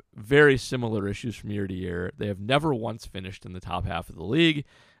have very similar issues from year to year. They have never once finished in the top half of the league.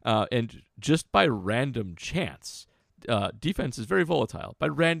 And just by random chance, defense is very volatile. By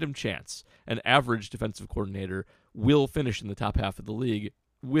random chance, an average defensive coordinator will finish in the top half of the league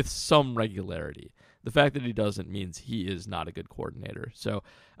with some regularity. The fact that he doesn't means he is not a good coordinator. So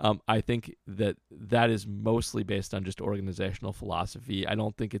I think that is mostly based on just organizational philosophy. I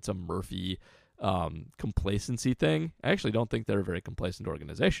don't think it's a Murphy complacency thing. I actually don't think they're a very complacent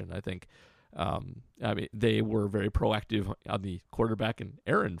organization. I think they were very proactive on the quarterback and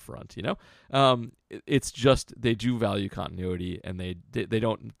errand front, it's just they do value continuity, and they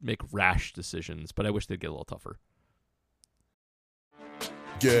don't make rash decisions, but I wish they'd get a little tougher.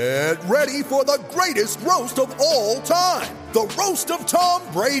 Get ready for the greatest roast of all time, the Roast of Tom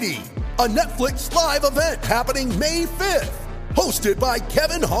Brady, a Netflix live event happening May 5th. Hosted by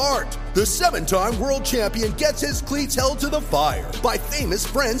Kevin Hart, the 7-time world champion gets his cleats held to the fire by famous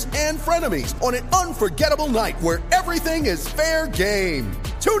friends and frenemies on an unforgettable night where everything is fair game.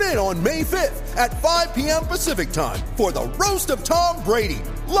 Tune in on May 5th at 5 p.m. Pacific time for the Roast of Tom Brady,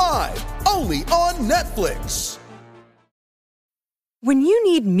 live only on Netflix. When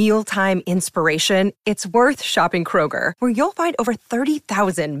you need mealtime inspiration, it's worth shopping Kroger, where you'll find over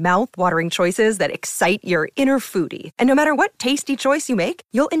 30,000 mouth-watering choices that excite your inner foodie. And no matter what tasty choice you make,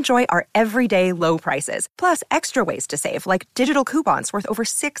 you'll enjoy our everyday low prices, plus extra ways to save, like digital coupons worth over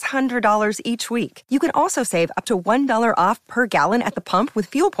 $600 each week. You can also save up to $1 off per gallon at the pump with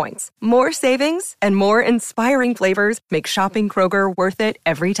fuel points. More savings and more inspiring flavors make shopping Kroger worth it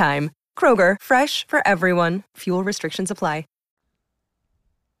every time. Kroger, fresh for everyone. Fuel restrictions apply.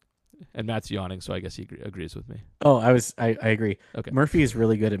 And Matt's yawning, so I guess he agrees with me. Oh, I agree. Okay. Murphy is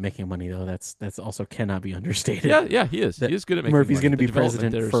really good at making money, though. That's also cannot be understated. Yeah, he is. He is good at making Murphy's money. going to be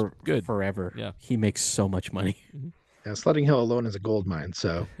president for good. forever. Yeah. He makes so much money. Mm-hmm. Yeah, Sledding Hill alone is a gold mine,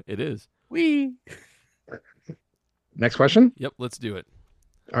 so. It is. Wee. Next question? Yep, let's do it.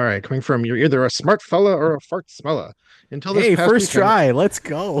 All right, coming from you're either a smart fella or a fart smeller. Until this Hey, past first weekend- try. Let's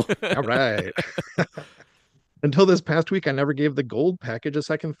go. All right. Until this past week, I never gave the gold package a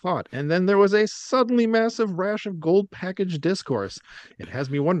second thought. And then there was a suddenly massive rash of gold package discourse. It has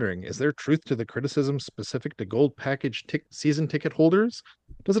me wondering, is there truth to the criticism specific to gold package season ticket holders?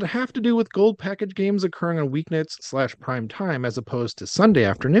 Does it have to do with gold package games occurring on weeknights / prime time as opposed to Sunday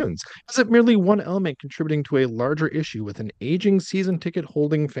afternoons? Is it merely one element contributing to a larger issue with an aging season ticket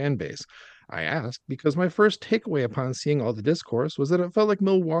holding fan base? I asked because my first takeaway upon seeing all the discourse was that it felt like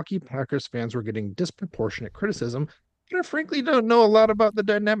Milwaukee Packers fans were getting disproportionate criticism, but I frankly don't know a lot about the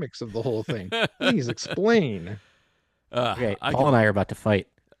dynamics of the whole thing. Please explain. Okay, Paul and I are about to fight.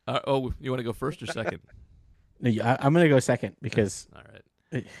 You want to go first or second? No, I'm going to go second because all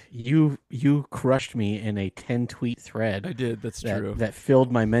right. You crushed me in a 10-tweet thread. I did. That's true. That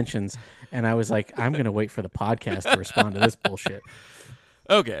filled my mentions, and I was like, I'm going to wait for the podcast to respond to this bullshit.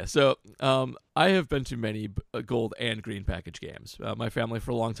 Okay, so I have been to many gold and green package games. My family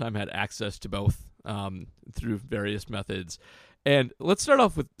for a long time had access to both through various methods. And let's start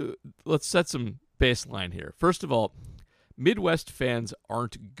off with, let's set some baseline here. First of all, Midwest fans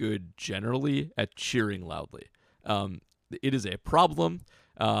aren't good generally at cheering loudly. It is a problem.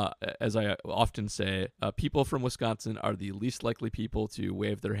 As I often say, people from Wisconsin are the least likely people to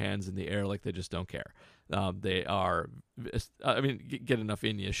wave their hands in the air like they just don't care. They are, get enough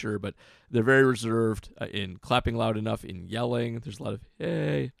in you, sure, but they're very reserved in clapping loud enough, in yelling. There's a lot of,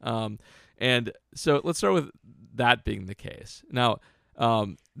 hey. And so let's start with that being the case. Now,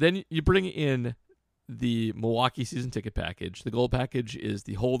 then you bring in the Milwaukee season ticket package. The gold package is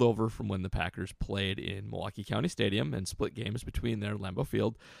the holdover from when the Packers played in Milwaukee County Stadium and split games between their Lambeau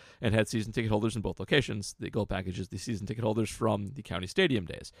Field and had season ticket holders in both locations. The gold package is the season ticket holders from the County Stadium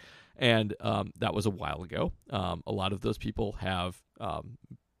days. And that was a while ago. A lot of those people have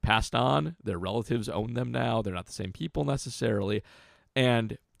passed on. Their relatives own them now. They're not the same people necessarily.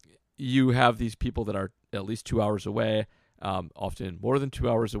 And you have these people that are at least 2 hours away, often more than 2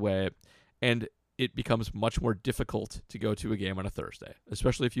 hours away. And it becomes much more difficult to go to a game on a Thursday,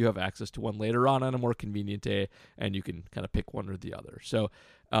 especially if you have access to one later on a more convenient day and you can kind of pick one or the other. So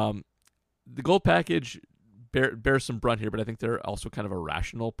the gold package bears some brunt here, but I think they're also kind of a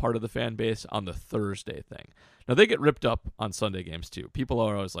rational part of the fan base on the Thursday thing. Now, they get ripped up on Sunday games, too. People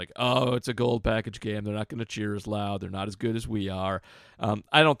are always like, oh, it's a gold package game. They're not going to cheer as loud. They're not as good as we are.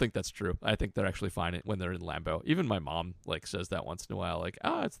 I don't think that's true. I think they're actually fine when they're in Lambeau. Even my mom says that once in a while,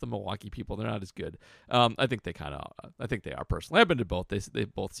 it's the Milwaukee people. They're not as good. I think they are personally. I've been to both. They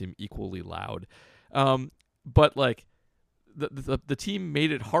both seem equally loud. But the team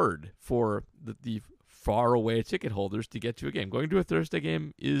made it hard for the far away ticket holders to get to a game. Going to a Thursday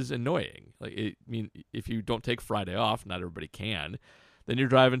game is annoying. If you don't take Friday off, not everybody can, then you're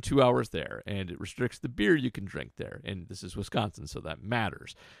driving 2 hours there, and it restricts the beer you can drink there. And this is Wisconsin, so that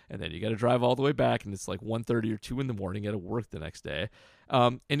matters. And then you got to drive all the way back, and it's 1:30 or 2 in the morning. You got to work the next day.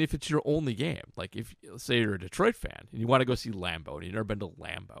 And if it's your only game, if say you're a Detroit fan and you want to go see Lambeau, and you've never been to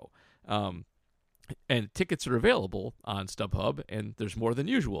Lambeau, and tickets are available on StubHub, and there's more than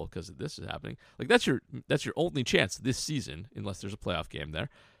usual because this is happening. That's your only chance this season, unless there's a playoff game there,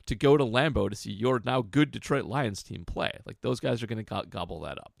 to go to Lambeau to see your now good Detroit Lions team play. Those guys are going to gobble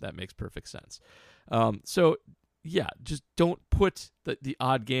that up. That makes perfect sense. So yeah, just don't put the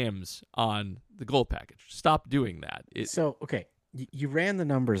odd games on the gold package. Stop doing that. Okay, you ran the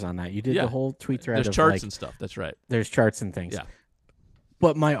numbers on that. You did the whole tweet thread. There's charts and stuff. That's right. There's charts and things. Yeah.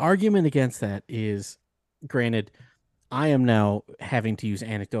 But my argument against that is, granted, I am now having to use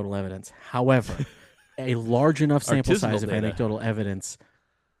anecdotal evidence. However, a large enough sample size of anecdotal evidence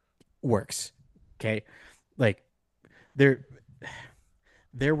works. Okay? There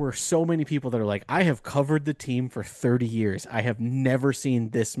were so many people that are like, I have covered the team for 30 years. I have never seen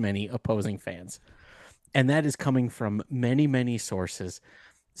this many opposing fans. And that is coming from many, many sources.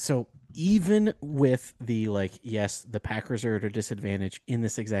 So even with the yes, the Packers are at a disadvantage in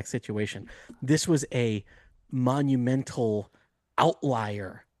this exact situation, this was a monumental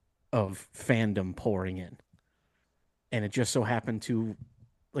outlier of fandom pouring in. And it just so happened to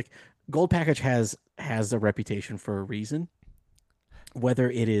gold package has a reputation for a reason. Whether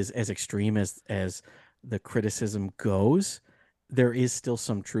it is as extreme as the criticism goes, there is still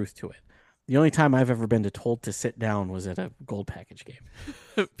some truth to it. The only time I've ever been told to sit down was at a gold package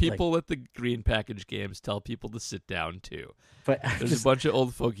game. People at the green package games tell people to sit down too. But there's a bunch of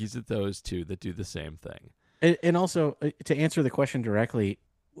old fogies at those too that do the same thing. And also, to answer the question directly,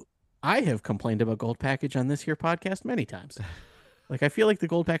 I have complained about gold package on this here podcast many times. I feel like the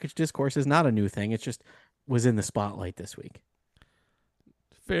gold package discourse is not a new thing. It just was in the spotlight this week.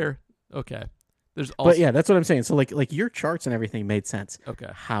 Fair. Okay. There's also, but yeah, that's what I'm saying. So your charts and everything made sense. Okay.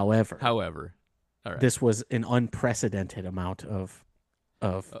 However, All right. this was an unprecedented amount of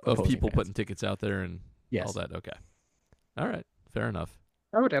people fans. putting tickets out there and Yes. all that. Okay. All right. Fair enough.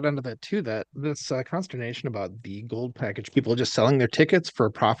 I would add onto that too that this consternation about the gold package, people just selling their tickets for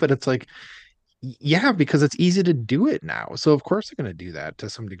a profit. It's like, yeah, because it's easy to do it now. So of course they're going to do that to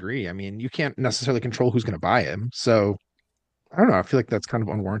some degree. I mean, you can't necessarily control who's going to buy him. So I don't know. I feel like that's kind of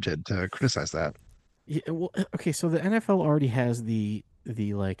unwarranted to criticize that. Yeah, well, okay, so the NFL already has the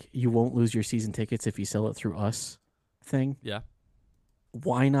like you won't lose your season tickets if you sell it through us thing. Yeah.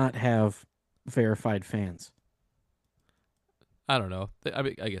 Why not have verified fans? I don't know. I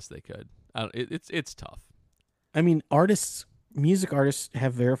mean, I guess they could. It's tough. I mean, music artists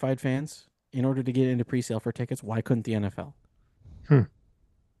have verified fans in order to get into pre-sale for tickets. Why couldn't the NFL?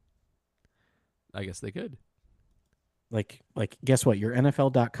 I guess they could. Like guess what? Your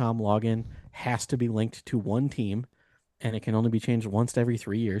NFL.com login has to be linked to one team, and it can only be changed once every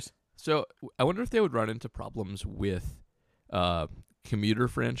 3 years. So I wonder if they would run into problems with commuter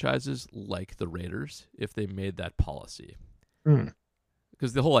franchises like the Raiders if they made that policy.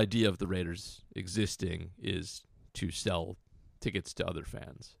 Because the whole idea of the Raiders existing is to sell tickets to other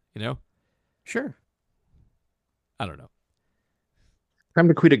fans, you know? Sure. I don't know. Time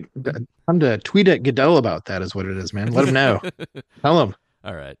to tweet at Goodell about that is what it is, man. Let him know. Tell him.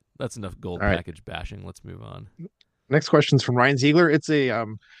 All right. That's enough gold All right. package bashing. Let's move on. Next question's from Ryan Ziegler. It's a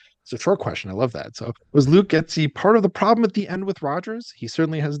short question. I love that. So, was Luke Getsy part of the problem at the end with Rodgers? He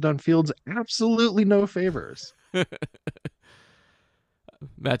certainly has done Fields absolutely no favors.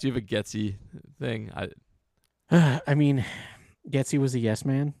 Matt, do you have a Getsy thing? I mean, Getsy was a yes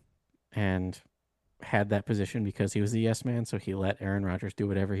man and had that position because he was a yes man, so he let Aaron Rodgers do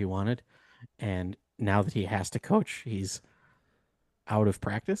whatever he wanted. And now that he has to coach, he's out of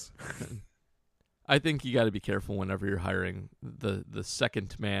practice. I think you got to be careful whenever you're hiring the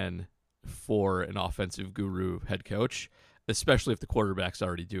second man for an offensive guru head coach, especially if the quarterback's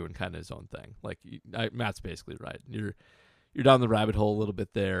already doing kind of his own thing. Like Matt's basically right. You're down the rabbit hole a little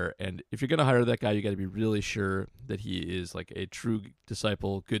bit there, and if you're going to hire that guy, you got to be really sure that he is like a true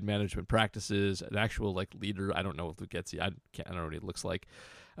disciple, good management practices, an actual like leader. I don't know what Luke Getsy. I don't know what he looks like,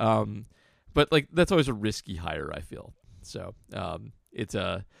 but like that's always a risky hire. I feel so. It's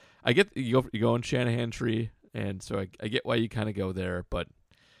a. I get you go on Shanahan tree, and so I get why you kind of go there, but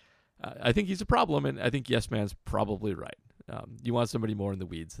I think he's a problem, and I think Yes Man's probably right. You want somebody more in the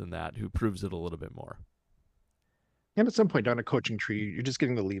weeds than that who proves it a little bit more. And at some point down a coaching tree, you're just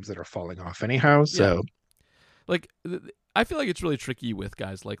getting the leaves that are falling off anyhow. So, yeah. Like, I feel like it's really tricky with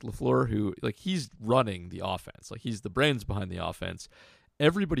guys like LaFleur, who like he's running the offense, like he's the brains behind the offense.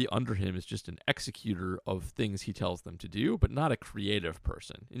 Everybody under him is just an executor of things he tells them to do, but not a creative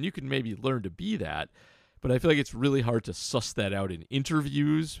person. And you can maybe learn to be that, but I feel like it's really hard to suss that out in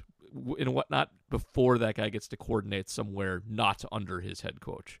interviews and whatnot before that guy gets to coordinate somewhere not under his head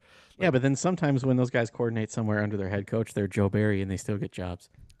coach. Yeah, but then sometimes when those guys coordinate somewhere under their head coach, they're Joe Barry and they still get jobs.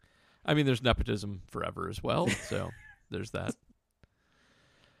 I mean, there's nepotism forever as well, so there's that.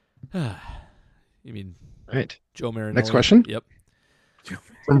 You mean right. Joe Marinelli? Next question. Yep.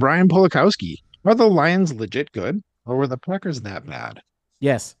 From Brian Polakowski. Are the Lions legit good, or were the Packers that bad?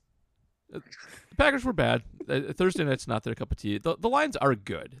 Yes. The Packers were bad. Thursday night's not their cup of tea. The Lions are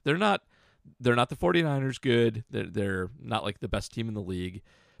good. They're not the 49ers good. They're not like the best team in the league,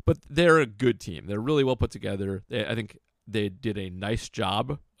 but they're a good team. They're really well put together. I think they did a nice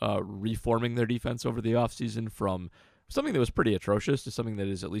job reforming their defense over the offseason from something that was pretty atrocious to something that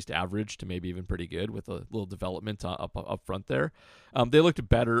is at least average to maybe even pretty good with a little development up front there. They looked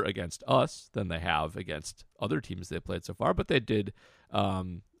better against us than they have against other teams they played so far, but they did.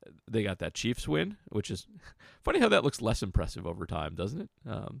 They got that Chiefs win, which is funny how that looks less impressive over time, doesn't it?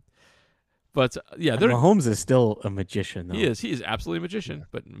 But yeah, Mahomes is still a magician, though. He is absolutely a magician.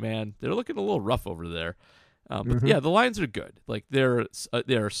 But man, they're looking a little rough over there. But yeah, the Lions are good. Like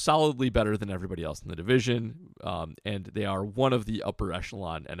they're solidly better than everybody else in the division, and they are one of the upper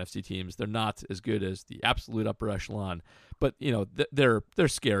echelon NFC teams. They're not as good as the absolute upper echelon, but you know they're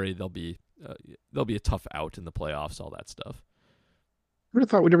scary. They'll be a tough out in the playoffs. All that stuff. I would have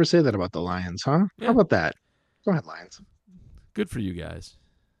thought we'd ever say that about the Lions, huh? Yeah. How about that? Go ahead, Lions. Good for you guys.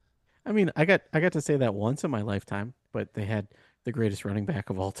 I mean, I got to say that once in my lifetime, but they had the greatest running back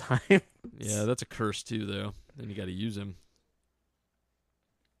of all time. Yeah, that's a curse too, though. Then you got to use him.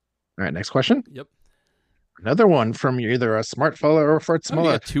 All right, next question. Yep. Another one from either a smart fella or a Fart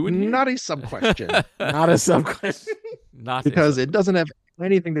Smulla. Two in here? Not a sub question. Not a sub question. Not because it doesn't have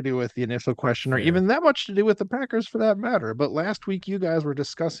anything to do with the initial question or Fair. even that much to do with the Packers for that matter. But last week you guys were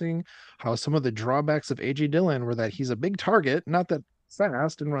discussing how some of the drawbacks of A.J. Dillon were that he's a big target. Not that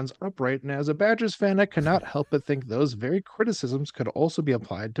fast and runs upright, and as a Badgers fan, I cannot help but think those very criticisms could also be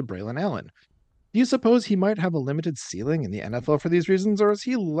applied to Braylon Allen. Do you suppose he might have a limited ceiling in the NFL for these reasons, or is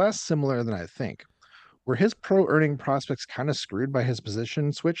he less similar than I think? Were his pro earning prospects kind of screwed by his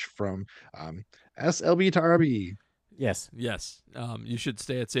position switch from SLB to RB? Yes. Yes. You should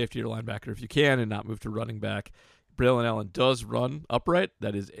stay at safety or linebacker if you can and not move to running back. Braylon Allen does run upright.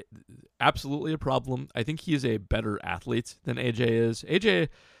 That is absolutely a problem. I think he is a better athlete than AJ is.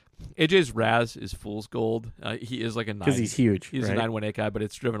 AJ's RAS is fool's gold. He is like a 9. Because he's huge. He's right? a 918 guy, but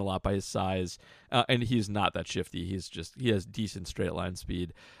it's driven a lot by his size. And he's not that shifty. He has decent straight line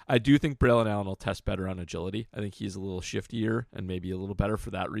speed. I do think Braylon Allen will test better on agility. I think he's a little shiftier and maybe a little better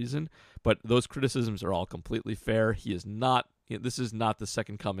for that reason. But those criticisms are all completely fair. This is not the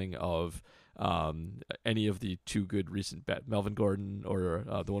second coming of any of the two good recent Melvin Gordon or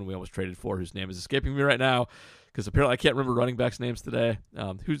the one we almost traded for, whose name is escaping me right now, because apparently I can't remember running backs' names today.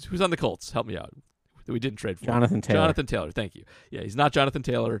 Who's on the Colts? Help me out. That we didn't trade for. Jonathan Taylor. Jonathan Taylor. Thank you. Yeah, he's not Jonathan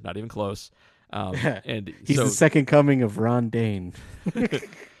Taylor. Not even close. And he's the second coming of Ron Dane.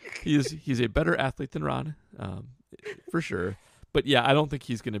 he's a better athlete than Ron, for sure. But yeah, I don't think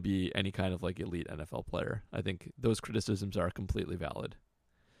he's going to be any kind of like elite NFL player. I think those criticisms are completely valid.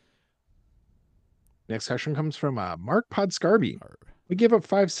 Next question comes from Mark Podscarby. We gave up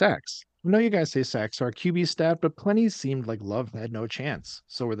 5 sacks. I know you guys say sacks are a QB stat, but plenty seemed like Love had no chance.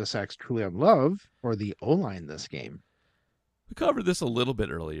 So were the sacks truly on Love or the O-line this game? We covered this a little bit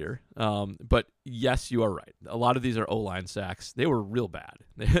earlier, but yes, you are right. A lot of these are O-line sacks. They were real bad.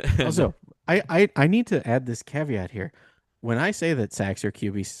 Also, I need to add this caveat here. When I say that sacks are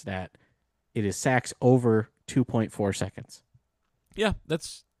QB stat, it is sacks over 2.4 seconds. Yeah,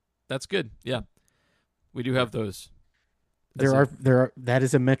 that's good. Yeah, we do have those. There are that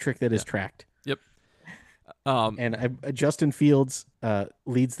is a metric that is tracked. Yep. And Justin Fields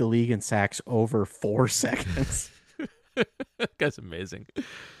leads the league in sacks over 4 seconds. That guy's amazing.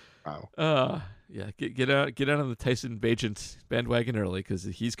 Wow. Yeah, get out on the Tyson Bagent bandwagon early because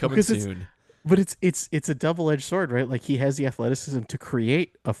he's coming soon. But it's a double-edged sword, right? Like he has the athleticism to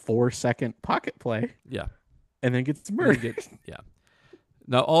create a 4-second pocket play. Yeah. And then gets murdered. Yeah.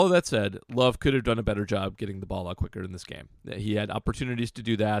 Now, all of that said, Love could have done a better job getting the ball out quicker in this game. He had opportunities to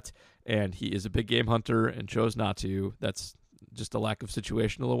do that, and he is a big game hunter and chose not to. That's just a lack of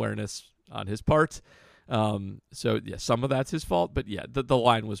situational awareness on his part. So, yeah, some of that's his fault, but, yeah, the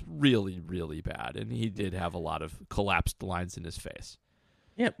line was really, really bad, and he did have a lot of collapsed lines in his face.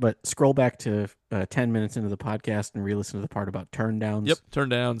 Yeah, but scroll back to 10 minutes into the podcast and re-listen to the part about turndowns. Yep,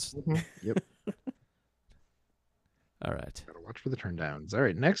 turndowns. Mm-hmm. Yep. All right. Gotta watch for the turndowns. All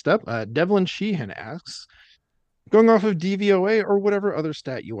right, next up, Devlin Sheehan asks, going off of DVOA or whatever other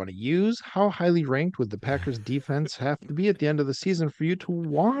stat you want to use, how highly ranked would the Packers defense have to be at the end of the season for you to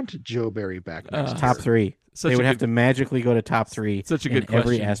want Joe Barry back next year? Top 3. They would have to magically go to top 3 such a good in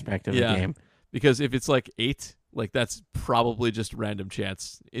every question. aspect of the game. Because if it's like 8, like that's probably just random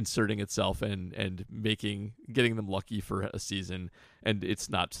chance inserting itself and getting them lucky for a season, and it's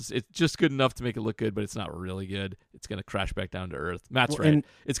just good enough to make it look good, but it's not really good. It's going to crash back down to earth. Matt's right.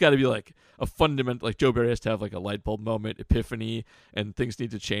 It's got to be like a fundamental, like Joe Barry has to have like a light bulb moment, epiphany, and things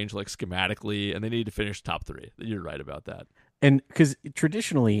need to change like schematically, and they need to finish top 3. You're right about that. And because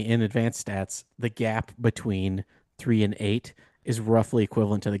traditionally in advanced stats, the gap between 3 and 8 is roughly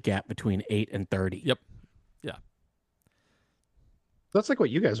equivalent to the gap between 8 and 30. Yep. Yeah. That's like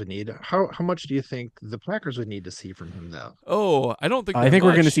what you guys would need. How much do you think the Packers would need to see from him, though? Oh, I don't think. I think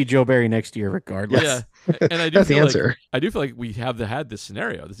we're going to see Joe Barry next year, regardless. Yeah, and I do That's the feel answer. like I do feel like we have had this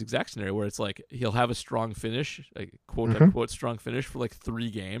scenario, this exact scenario, where it's like he'll have a strong finish, like quote unquote strong finish for like 3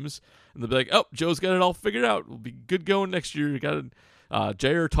 games, and they'll be like, "Oh, Joe's got it all figured out. We'll be good going next year. You got it."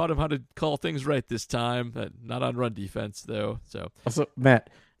 Jair taught him how to call things right this time, not on run defense though. So also, Matt,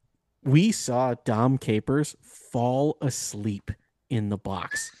 we saw Dom Capers fall asleep in the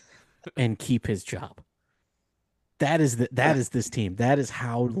box and keep his job. That is this team. That is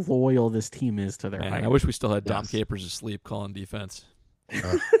how loyal this team is to their man, I wish we still had Dom Capers asleep calling defense.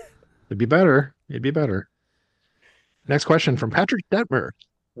 It'd be better. Next question from Patrick Detmer.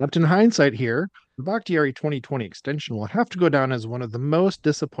 Left in hindsight here, the Bakhtiari 2020 extension will have to go down as one of the most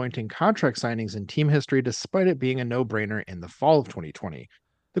disappointing contract signings in team history, despite it being a no-brainer in the fall of 2020.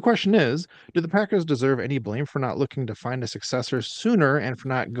 The question is, do the Packers deserve any blame for not looking to find a successor sooner and for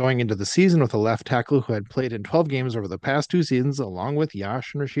not going into the season with a left tackle who had played in 12 games over the past 2 seasons, along with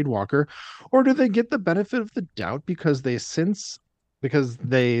Yash and Rasheed Walker? Or do they get the benefit of the doubt because they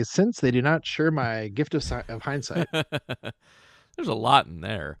do not share my gift of hindsight? There's a lot in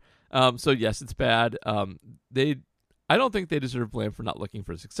there. So yes, it's bad. I I don't think they deserve blame for not looking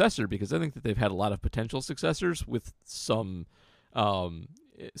for a successor, because I think that they've had a lot of potential successors with some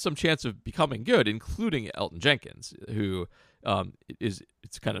chance of becoming good, including Elton Jenkins, who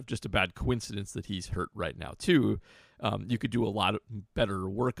it's kind of just a bad coincidence that he's hurt right now too. You could do a lot better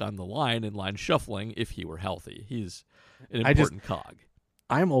work on the line and line shuffling if he were healthy. He's an important cog.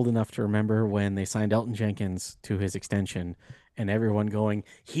 I'm old enough to remember when they signed Elton Jenkins to his extension and everyone going,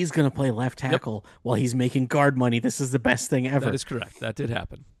 he's going to play left tackle while he's making guard money. This is the best thing ever. That is correct. That did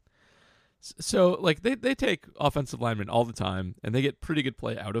happen. So, like, they take offensive linemen all the time, and they get pretty good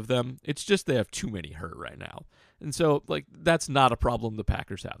play out of them. It's just they have too many hurt right now. And so, like, that's not a problem the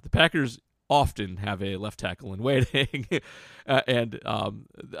Packers have. The Packers often have a left tackle in waiting, and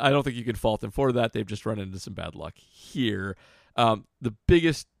I don't think you can fault them for that. They've just run into some bad luck here. The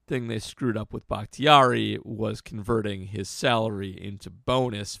biggest thing they screwed up with Bakhtiari was converting his salary into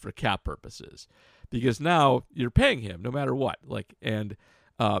bonus for cap purposes, because now you're paying him no matter what.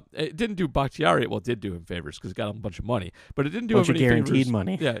 It didn't do Bakhtiari. Well, it did do him favors because it got him a bunch of money, but it didn't do him any guaranteed favors.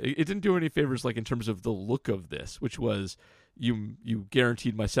 Money. Yeah, it didn't do any favors, like in terms of the look of this, which was you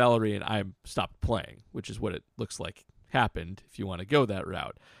guaranteed my salary and I stopped playing, which is what it looks like happened if you want to go that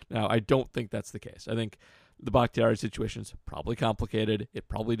route. Now, I don't think that's the case. I think the Bakhtiari situation is probably complicated. It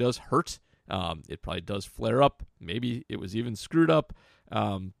probably does hurt. It probably does flare up. Maybe it was even screwed up,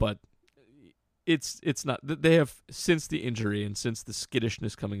 but it's not. They have, since the injury and since the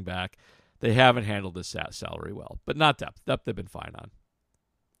skittishness coming back, they haven't handled this salary well, but not depth. Depth they've been fine on.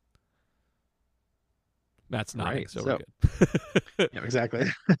 Matt's nodding, Right, so we're good. Yeah, exactly.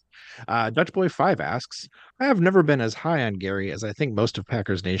 Dutch Boy 5 asks, I have never been as high on Gary as I think most of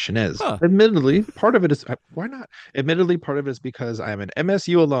Packers Nation is. Huh. Admittedly, part of it is why not? Admittedly, part of it is because I am an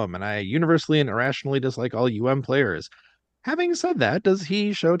MSU alum and I universally and irrationally dislike all UM players. Having said that, does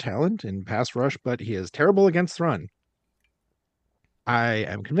he show talent in pass rush, but he is terrible against the run? I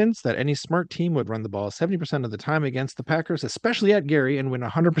am convinced that any smart team would run the ball 70% of the time against the Packers, especially at Gary, and win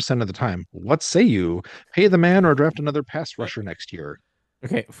 100% of the time. What say you? Pay the man or draft another pass rusher next year?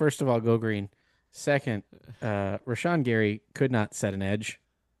 Okay, first of all, go green. Second, Rashawn Gary could not set an edge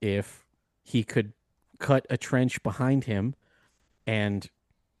if he could cut a trench behind him, and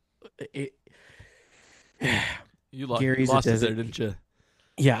You Gary's lost it there, didn't you?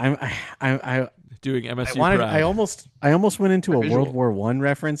 Yeah, I Doing MSU proud. I almost went into a World War I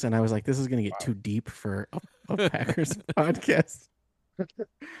reference, and I was like, this is going to get too deep for a Packers podcast.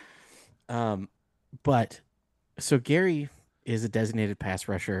 But so Gary is a designated pass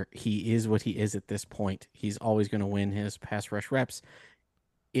rusher. He is what he is at this point. He's always going to win his pass rush reps.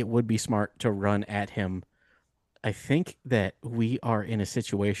 It would be smart to run at him. I think that we are in a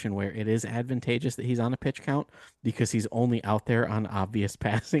situation where it is advantageous that he's on a pitch count because he's only out there on obvious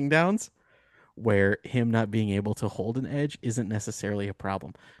passing downs, where him not being able to hold an edge isn't necessarily a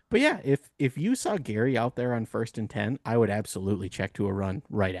problem. But yeah, if you saw Gary out there on 1st and 10, I would absolutely check to a run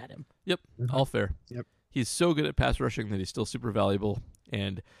right at him. Yep, all fair. Yep. He's so good at pass rushing that he's still super valuable,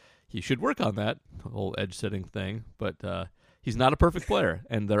 and he should work on that whole edge setting thing, but he's not a perfect player,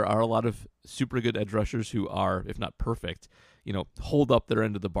 and there are a lot of super good edge rushers who are, if not perfect, hold up their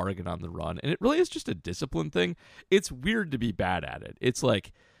end of the bargain on the run, and it really is just a discipline thing. It's weird to be bad at it. It's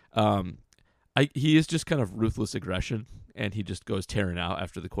like he is just kind of ruthless aggression, and he just goes tearing out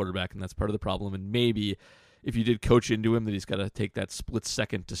after the quarterback, and that's part of the problem. And maybe if you did coach into him that he's got to take that split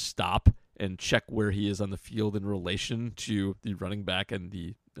second to stop and check where he is on the field in relation to the running back and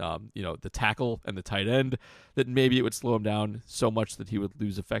the the tackle and the tight end, that maybe it would slow him down so much that he would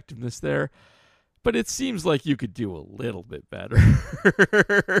lose effectiveness there. But it seems like you could do a little bit better.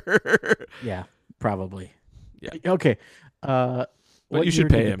 Yeah, probably. Yeah. Okay. But you should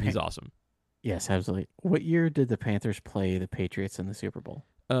pay him. He's awesome. Yes, absolutely. What year did the Panthers play the Patriots in the Super Bowl?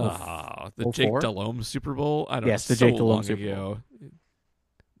 The Jake Delhomme Super Bowl? I don't know. Yes, the Jake Delhomme Super Bowl.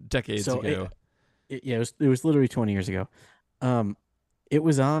 Decades ago. It was literally 20 years ago. It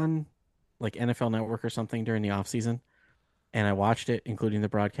was on like NFL Network or something during the offseason, and I watched it, including the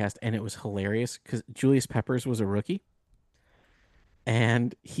broadcast, and it was hilarious because Julius Peppers was a rookie,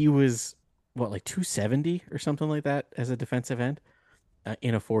 and he was, 270 or something like that as a defensive end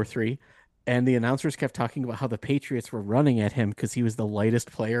in a 4-3, and the announcers kept talking about how the Patriots were running at him because he was the lightest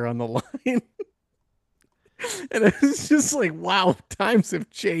player on the line. And it was just like, wow, times have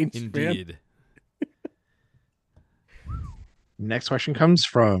changed. Indeed. Man. Next question comes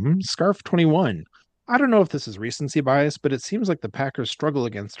from Scarf21. I don't know if this is recency bias, but it seems like the Packers struggle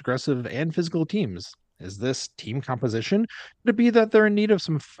against aggressive and physical teams. Is this team composition? Could it be that they're in need of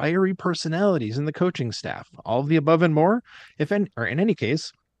some fiery personalities in the coaching staff? All of the above and more? In any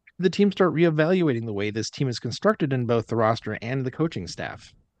case, the team start reevaluating the way this team is constructed in both the roster and the coaching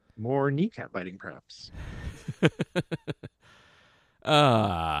staff? More kneecap biting, perhaps.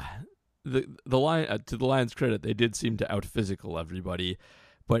 The line to the Lions' credit, they did seem to out physical everybody,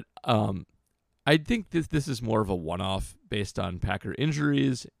 but I think this is more of a one-off based on Packer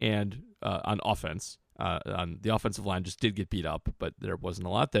injuries and on offense. On the offensive line just did get beat up, but there wasn't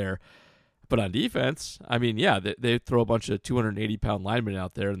a lot there. But on defense, I mean, yeah, they throw a bunch of 280-pound linemen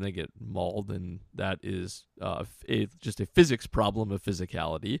out there and they get mauled, and that is just a physics problem of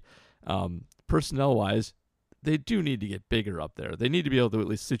physicality. Personnel-wise, they do need to get bigger up there. They need to be able to at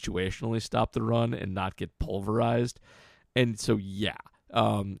least situationally stop the run and not get pulverized. And so, yeah,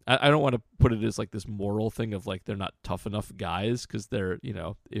 I don't want to put it as like this moral thing of like they're not tough enough guys, because they're,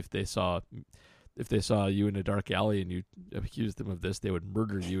 if they saw you in a dark alley and you accused them of this, they would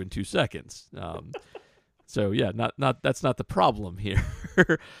murder you in 2 seconds. So yeah, not that's not the problem here.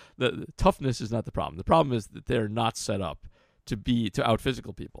 The toughness is not the problem. The problem is that they're not set up to out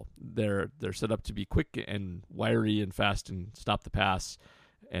physical people. They're set up to be quick and wiry and fast and stop the pass,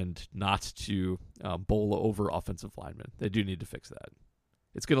 and not to bowl over offensive linemen. They do need to fix that.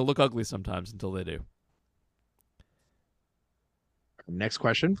 It's going to look ugly sometimes until they do. Next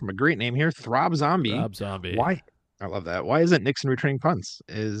question from a great name here, Throb Zombie. Throb Zombie. Why? I love that. Why isn't Nixon returning punts?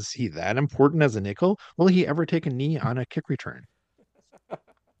 Is he that important as a nickel? Will he ever take a knee on a kick return?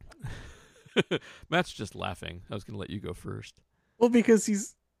 Matt's just laughing. I was going to let you go first. Well, because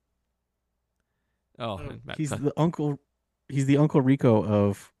he's Matt, the Uncle Rico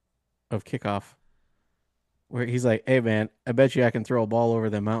of kickoff, where he's like, "Hey man, I bet you I can throw a ball over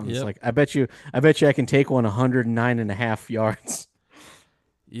the mountains. Yep. Like, I bet you I can take one 109.5 yards."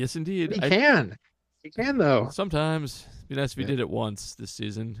 Yes, indeed. He can. He can, though. Sometimes. It'd be nice if he did it once this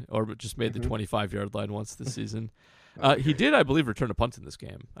season, or just made the 25-yard line once this season. He did, I believe, return a punt in this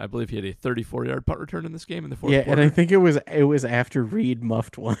game. I believe he had a 34-yard punt return in this game in the fourth quarter. And I think it was after Reed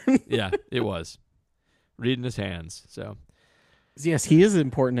muffed one. Yeah, it was. Reed in his hands. So yes, he is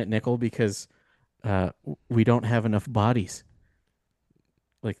important at nickel because we don't have enough bodies.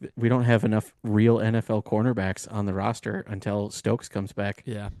 Like, we don't have enough real NFL cornerbacks on the roster until Stokes comes back.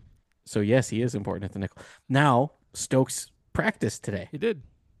 Yeah. So yes, he is important at the nickel. Now, Stokes practiced today. He did.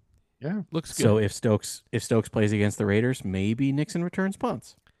 Yeah. Looks good. So if Stokes plays against the Raiders, maybe Nixon returns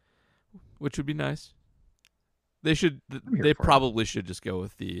punts. Which would be nice. They probably should just go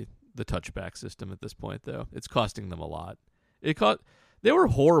with the touchback system at this point, though. It's costing them a lot. They were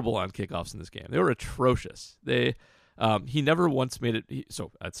horrible on kickoffs in this game. They were atrocious. He never once made it.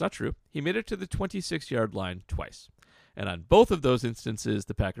 So that's not true. He made it to the 26-yard line twice. And on both of those instances,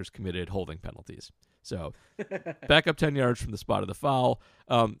 the Packers committed holding penalties. So back up 10 yards from the spot of the foul.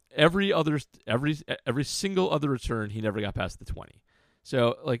 Every single other return, he never got past the 20.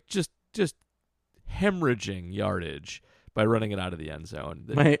 So like just hemorrhaging yardage by running it out of the end zone.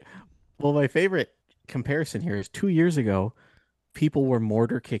 My favorite comparison here is 2 years ago, people were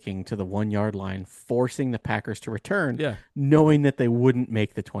mortar kicking to the 1 yard line, forcing the Packers to return, knowing that they wouldn't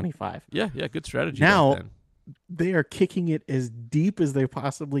make the 25. Yeah, good strategy. Now they are kicking it as deep as they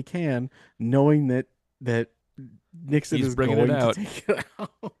possibly can, knowing that Nixon He's is bringing going it out. to take it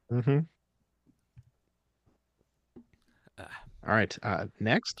out. Mm-hmm. All right.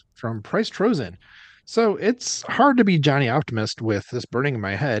 Next from Price Trozen. So it's hard to be Johnny Optimist with this burning in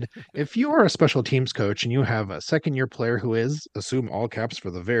my head. If you are a special teams coach and you have a second-year player who is, assume all caps for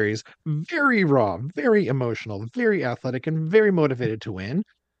the varies, very raw, very emotional, very athletic, and very motivated to win,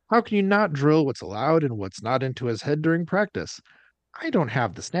 how can you not drill what's allowed and what's not into his head during practice? I don't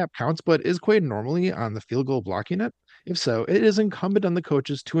have the snap counts, but is Quaid normally on the field goal blocking unit? If so, it is incumbent on the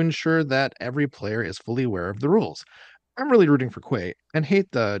coaches to ensure that every player is fully aware of the rules. I'm really rooting for Quaid and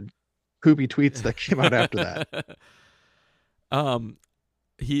hate the poopy tweets that came out after that.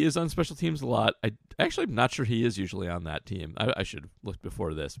 He is on special teams a lot. I actually am not sure he is usually on that team. I should have looked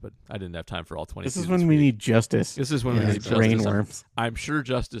before this, but I didn't have time for all 20. This is when we need Justice. This is when we need brainworms. I'm sure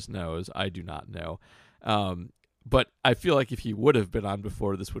Justice knows. I do not know. But I feel like if he would have been on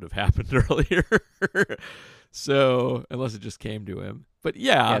before, this would have happened earlier. So unless it just came to him. But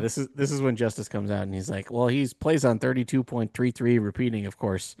yeah. This is when Justice comes out and he's like, well, he plays on 32.33 repeating, of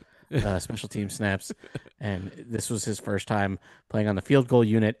course, special team snaps. And this was his first time playing on the field goal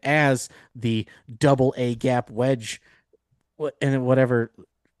unit as the double A gap wedge, and whatever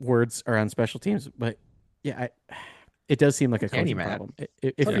words are on special teams. But yeah, it does seem like a coaching problem.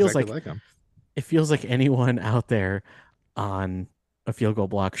 It feels it feels like anyone out there on a field goal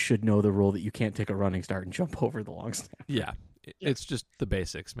block should know the rule that you can't take a running start and jump over the long snap. Yeah. It's just the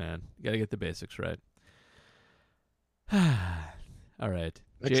basics, man. You got to get the basics right. All right.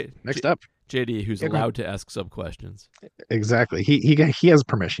 Next up. JD, who's allowed to ask sub questions. Exactly. He has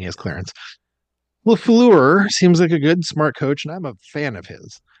permission. He has clearance. LaFleur seems like a good, smart coach, and I'm a fan of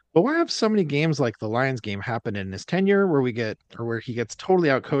his. But why have so many games like the Lions game happen in his tenure where he gets totally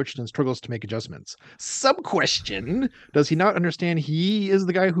outcoached and struggles to make adjustments? Sub question: does he not understand he is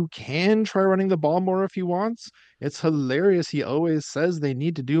the guy who can try running the ball more if he wants? It's hilarious. He always says they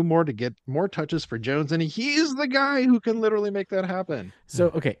need to do more to get more touches for Jones, and he's the guy who can literally make that happen. So,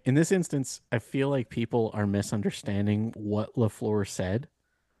 okay, in this instance, I feel like people are misunderstanding what LaFleur said.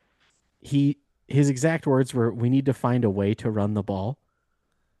 His exact words were, "We need to find a way to run the ball."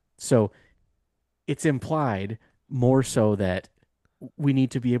 So it's implied more so that we need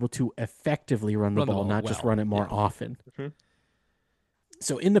to be able to effectively run the ball, not just run it more often. Mm-hmm.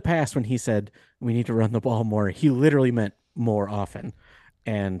 So in the past, when he said we need to run the ball more, he literally meant more often.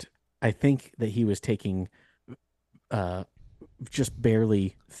 And I think that he was taking just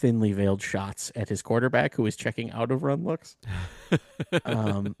barely thinly veiled shots at his quarterback who was checking out of run looks.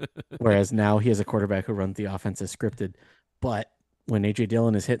 Whereas now he has a quarterback who runs the offense as scripted. But when A.J.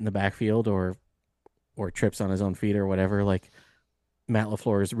 Dillon is hit in the backfield or trips on his own feet or whatever, like Matt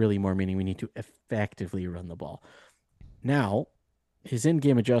LaFleur is really more meaning we need to effectively run the ball. Now, his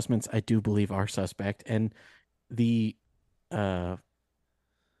in-game adjustments, I do believe, are suspect. And the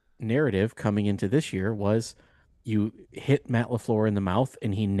narrative coming into this year was you hit Matt LaFleur in the mouth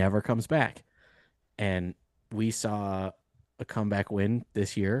and he never comes back. And we saw a comeback win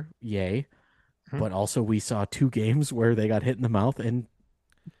this year. Yay. But also we saw 2 games where they got hit in the mouth and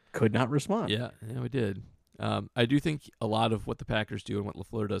could not respond. Yeah, we did. I do think a lot of what the Packers do and what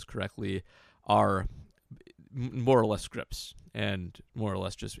LaFleur does correctly are more or less scripts and more or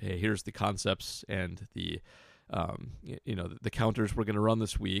less just, hey, here's the concepts and the the counters we're going to run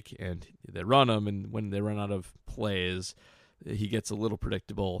this week, and they run them, and when they run out of plays, he gets a little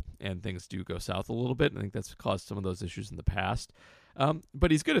predictable and things do go south a little bit. And I think that's caused some of those issues in the past.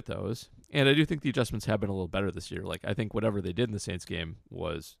 But he's good at those, and I do think the adjustments have been a little better this year. Like, I think whatever they did in the Saints game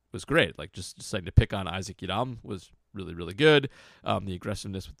was great. Like, just deciding to pick on Isaac Yiadom was really, really good. The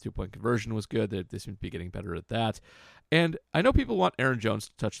aggressiveness with 2-point conversion was good. They seem to be getting better at that. And I know people want Aaron Jones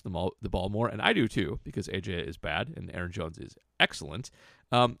to touch the ball more, and I do too, because AJ is bad and Aaron Jones is excellent.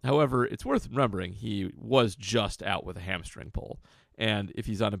 However, it's worth remembering he was just out with a hamstring pull, and if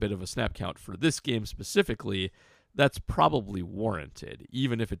he's on a bit of a snap count for this game specifically, that's probably warranted,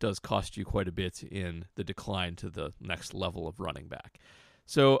 even if it does cost you quite a bit in the decline to the next level of running back.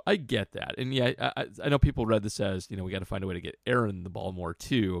 So I get that. And yeah, I know people read this as, we got to find a way to get Aaron the ball more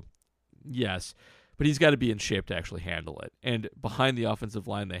too. Yes, but he's got to be in shape to actually handle it. And behind the offensive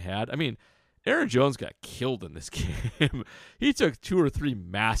line they had, Aaron Jones got killed in this game. He took 2 or 3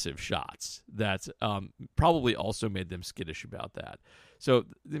 massive shots that probably also made them skittish about that. So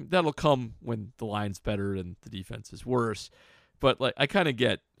that'll come when the line's better and the defense is worse. But I kind of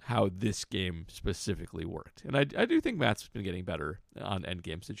get how this game specifically worked. And I do think Matt's been getting better on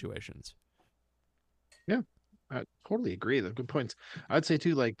endgame situations. Yeah, I totally agree. They're good points. I'd say,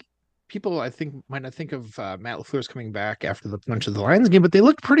 too, people, I think, might not think of Matt LaFleur's coming back after the punch of the Lions game, but they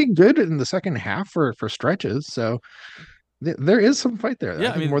looked pretty good in the second half for stretches. So there is some fight there. Yeah,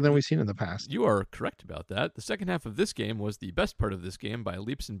 I think more than we've seen in the past. You are correct about that. The second half of this game was the best part of this game by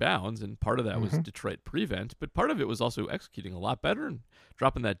leaps and bounds, and part of that was Detroit prevent, but part of it was also executing a lot better and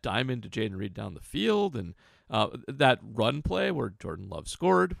dropping that diamond to Jaden Reed down the field, and that run play where Jordan Love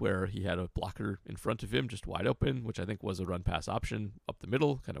scored, where he had a blocker in front of him just wide open, which I think was a run pass option up the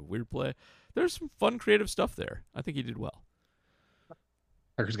middle, kind of weird play. There's some fun, creative stuff there. I think he did well.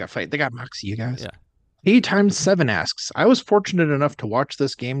 Packers got fight. They got moxie, you guys. Yeah. 8x7 asks, I was fortunate enough to watch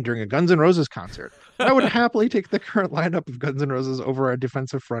this game during a Guns N' Roses concert. I would happily take the current lineup of Guns N' Roses over our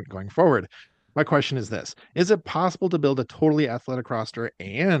defensive front going forward. My question is this: is it possible to build a totally athletic roster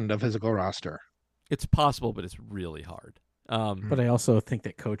and a physical roster? It's possible, but it's really hard. But I also think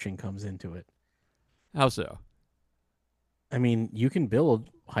that coaching comes into it. How so? You can build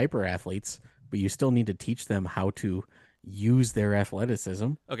hyper athletes, but you still need to teach them how to use their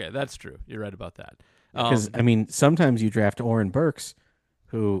athleticism. Okay, that's true. You're right about that. Because, sometimes you draft Oren Burks,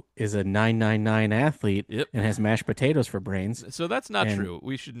 who is a 999 athlete and has mashed potatoes for brains. So that's not true.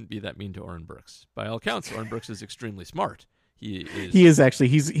 We shouldn't be that mean to Oren Burks. By all accounts, Oren Burks is extremely smart. He is actually.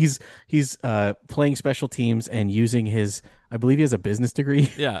 He's playing special teams and using his, I believe he has a business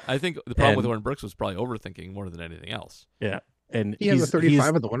degree. Yeah, I think the problem with Oren Burks was probably overthinking more than anything else. Yeah. And he has a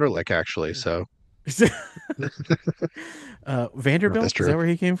 35 at the Wonderlic, actually, so. Vanderbilt, is that where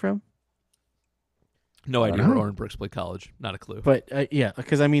he came from? No I don't idea where know. Oren Brooks played college. Not a clue. But yeah,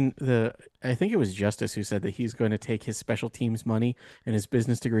 because I mean, I think it was Justice who said that he's going to take his special teams money and his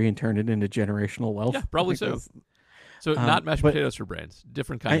business degree and turn it into generational wealth. Yeah, probably I think so. So not mashed but potatoes for brains.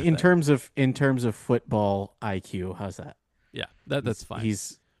 Different kind of in thing. terms of football IQ, how's that? Yeah, that's fine.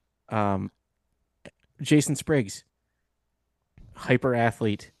 He's Jason Spriggs, hyper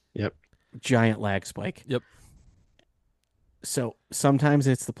athlete, Yep. giant lag spike. Yep. So sometimes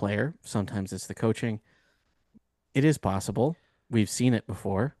it's the player, sometimes it's the coaching. It is possible. We've seen it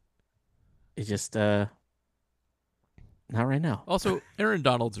before. It just not right now. Also, Aaron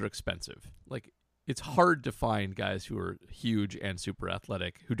Donalds are expensive. Like, it's hard to find guys who are huge and super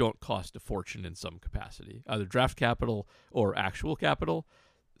athletic who don't cost a fortune in some capacity, either draft capital or actual capital.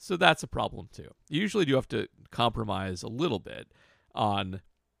 So that's a problem too. You usually do have to compromise a little bit on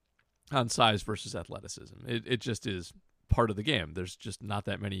size versus athleticism. It just is part of the game. There's just not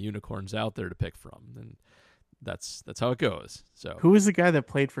that many unicorns out there to pick from, and that's how it goes. So Who was the guy that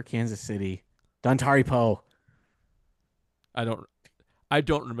played for Kansas City? Dontari Poe. I don't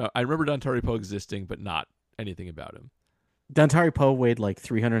remember. I remember Dontari Poe existing, but not anything about him. Dontari Poe weighed like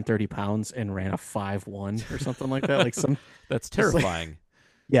 330 pounds and ran a 5'1" or something like that. Like some That's terrifying.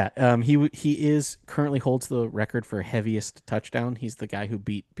 Yeah, he is currently holds the record for heaviest touchdown. He's the guy who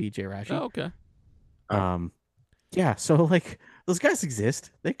beat BJ Raji. Oh, okay. Yeah, so like those guys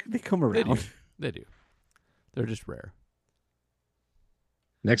exist. They come around. They do. They're just rare.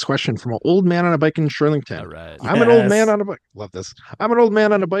 Next question from an old man on a bike in Shirlington. All right. I'm an old man on a bike. Love this. I'm an old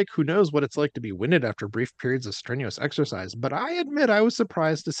man on a bike who knows what it's like to be winded after brief periods of strenuous exercise, but I admit I was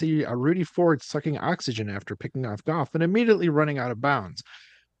surprised to see a Rudy Ford sucking oxygen after picking off Goff and immediately running out of bounds.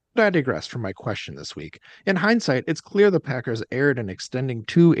 But I digress from my question this week. In hindsight, it's clear the Packers erred in extending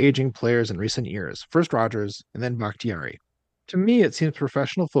two aging players in recent years, first Rodgers and then Bakhtiari. To me, it seems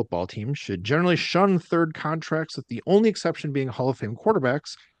professional football teams should generally shun third contracts, with the only exception being Hall of Fame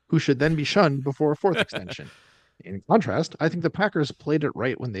quarterbacks, who should then be shunned before a fourth extension. In contrast, I think the Packers played it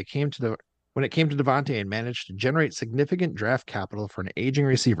right when it came to Devontae and managed to generate significant draft capital for an aging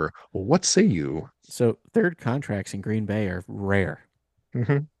receiver. Well, what say you? So third contracts in Green Bay are rare.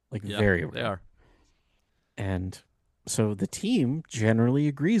 Mm-hmm. Like Yeah, very rare. they are. And so the team generally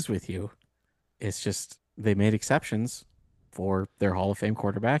agrees with you. It's just they made exceptions for their Hall of Fame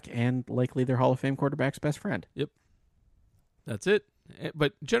quarterback and likely their Hall of Fame quarterback's best friend. Yep. That's it.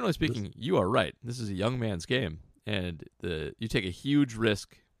 But generally speaking, you are right. This is a young man's game, and you take a huge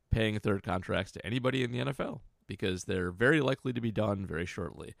risk paying third contracts to anybody in the NFL because they're very likely to be done very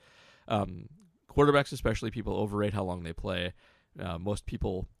shortly. Quarterbacks especially, people overrate how long they play. Most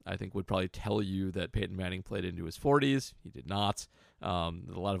people, I think, would probably tell you that Peyton Manning played into his 40s. He did not. A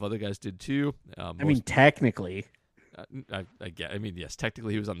lot of other guys did too. Technically. Yes,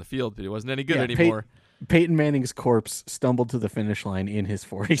 technically he was on the field, but he wasn't any good anymore. Peyton Manning's corpse stumbled to the finish line in his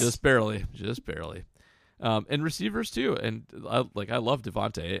 40s. Just barely. And receivers too. And I love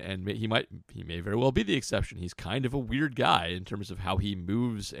Devontae, and he may very well be the exception. He's kind of a weird guy in terms of how he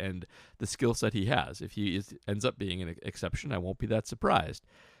moves and the skill set he has. If he ends up being an exception, I won't be that surprised.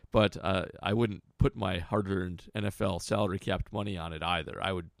 But I wouldn't put my hard-earned NFL salary capped money on it either.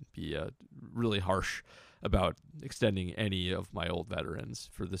 I would be really harsh about extending any of my old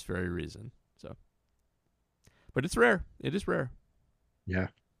veterans for this very reason. So, but it's rare. It is rare. Yeah.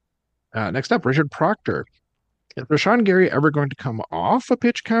 Next up, Richard Proctor. Is Rashawn Gary ever going to come off a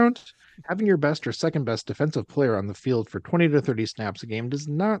pitch count? Having your best or second best defensive player on the field for 20 to 30 snaps a game does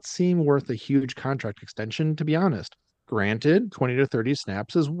not seem worth a huge contract extension, to be honest. Granted, 20 to 30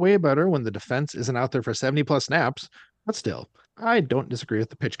 snaps is way better when the defense isn't out there for 70 plus snaps, but still, I don't disagree with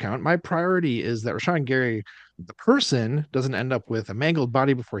the pitch count. My priority is that Rashawn Gary, the person, doesn't end up with a mangled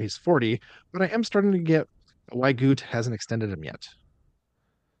body before he's 40, but I am starting to get why Goot hasn't extended him yet.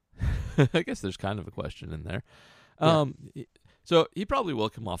 I guess there's kind of a question in there. So he probably will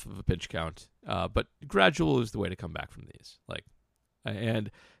come off of a pitch count, but gradual is the way to come back from these. And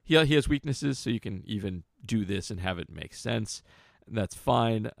he has weaknesses, so you can even do this and have it make sense. That's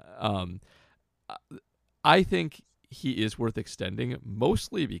fine. I think he is worth extending,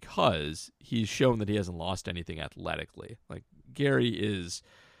 mostly because he's shown that he hasn't lost anything athletically. Like, Gary is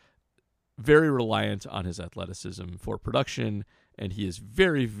very reliant on his athleticism for production, and he is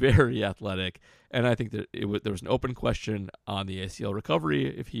very, very athletic. And I think that there was an open question on the ACL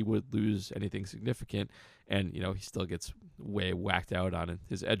recovery if he would lose anything significant. And, he still gets way whacked out on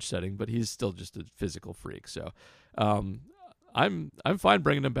his edge setting, but he's still just a physical freak. So I'm fine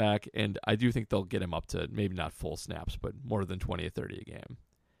bringing him back, and I do think they'll get him up to maybe not full snaps, but more than 20 or 30 a game.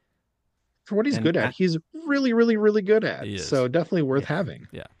 For what he's good at, he's really, really, really good at. He is. So definitely worth having.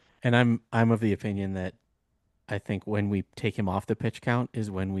 Yeah. And I'm of the opinion that I think when we take him off the pitch count is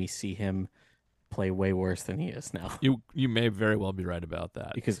when we see him play way worse than he is now. You may very well be right about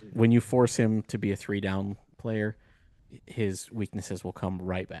that. Because when you force him to be a 3-down player, his weaknesses will come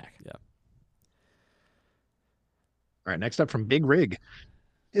right back. Yeah. All right, next up from Big Rig.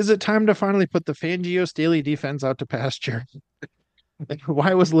 Is it time to finally put the Fangio Staley defense out to pasture?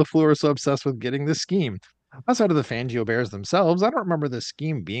 Why was LaFleur so obsessed with getting this scheme? Outside of the Fangio Bears themselves, I don't remember this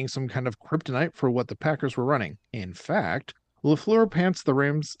scheme being some kind of kryptonite for what the Packers were running. In fact, LaFleur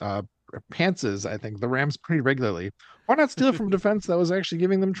pantses, I think, the Rams pretty regularly. Why not steal from defense that was actually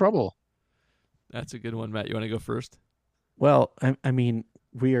giving them trouble? That's a good one, Matt. You want to go first? Well, I mean,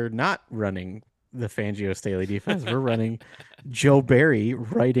 we are not running the Fangio Staley defense. We're running Joe Barry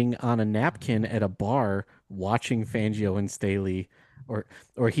writing on a napkin at a bar, watching Fangio and Staley,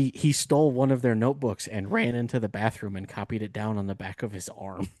 or he stole one of their notebooks and ran into the bathroom and copied it down on the back of his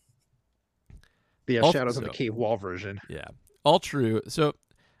arm. The Shadows of the Cave Wall version. Yeah, all true. So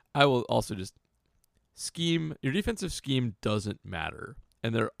I will also just scheme. Your defensive scheme doesn't matter,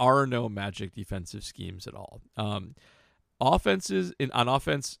 and there are no magic defensive schemes at all. On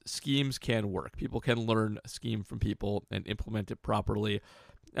offense, schemes can work. People can learn a scheme from people and implement it properly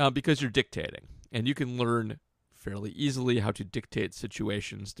because you're dictating, and you can learn fairly easily how to dictate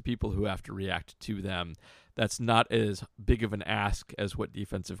situations to people who have to react to them. That's not as big of an ask as what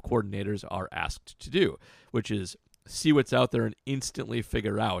defensive coordinators are asked to do, which is see what's out there and instantly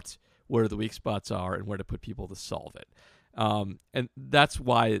figure out where the weak spots are and where to put people to solve it. And that's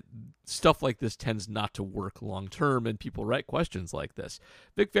why stuff like this tends not to work long term, and people write questions like this.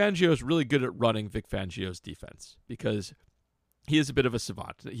 Vic Fangio is really good at running Vic Fangio's defense because he is a bit of a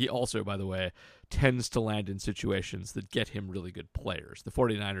savant. He also, by the way, tends to land in situations that get him really good players. The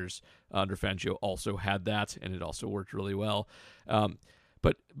 49ers under Fangio also had that, and it also worked really well.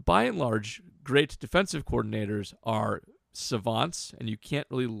 But by and large, great defensive coordinators are savants, and you can't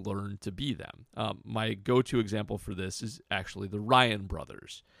really learn to be them. My go-to example for this is actually the Ryan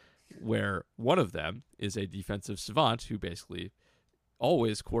brothers, where one of them is a defensive savant who basically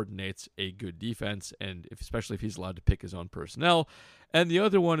always coordinates a good defense, and especially if he's allowed to pick his own personnel, and the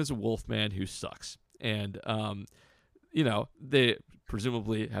other one is a Wolfman who sucks. And they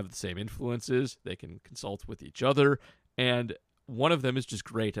presumably have the same influences. They can consult with each other, and one of them is just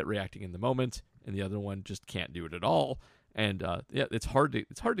great at reacting in the moment, and the other one just can't do it at all. And it's hard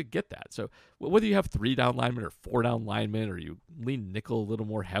to get that. So whether you have 3-down linemen or 4-down linemen, or you lean nickel a little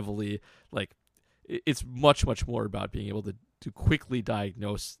more heavily, like it's much more about being able to quickly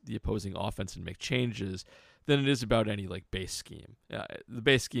diagnose the opposing offense and make changes than it is about any like base scheme. The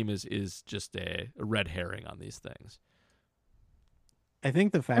base scheme is just a red herring on these things. I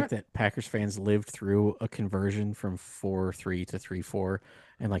think the fact that Packers fans lived through a conversion from 4-3 to 3-4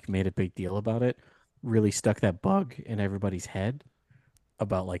 and like made a big deal about it really stuck that bug in everybody's head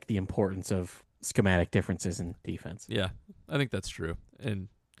about like the importance of schematic differences in defense. Yeah, I think that's true. And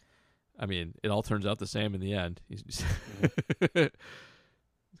I mean, it all turns out the same in the end.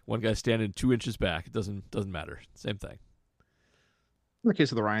 One guy standing 2 inches back. It doesn't matter. Same thing. In the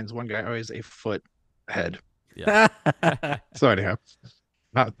case of the Ryans, one guy always a foot ahead. Yeah. So anyhow,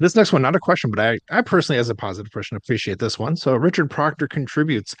 this next one, not a question, but I personally, as a positive person, appreciate this one. So Richard Proctor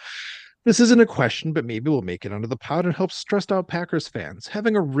contributes. This isn't a question, but maybe we'll make it onto the pod and help stressed out Packers fans.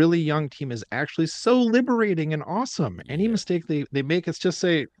 Having a really young team is actually so liberating and awesome. Any mistake they make, it's just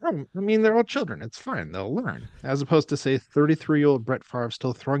say, oh, I mean, they're all children. It's fine. They'll learn. As opposed to, say, 33-year-old Brett Favre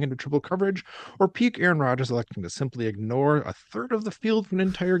still throwing into triple coverage, or peak Aaron Rodgers electing to simply ignore a third of the field for an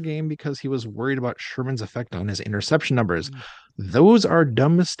entire game because he was worried about Sherman's effect on his interception numbers. Those are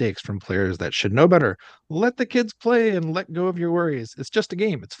dumb mistakes from players that should know better. Let the kids play and let go of your worries. It's just a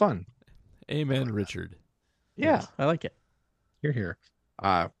game. It's fun. Amen, Richard. Yeah, yes. I like it. Here.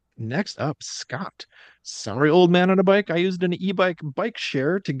 Next up, Scott. Sorry, old man on a bike. I used an e-bike bike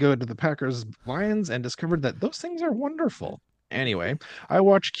share to go to the Packers Lions and discovered that those things are wonderful. Anyway, I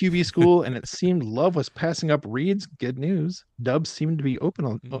watched QB School and it seemed Love was passing up reads. Good news. Dubs seemed to be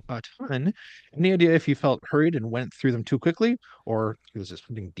open a ton. Any idea if he felt hurried and went through them too quickly, or he was just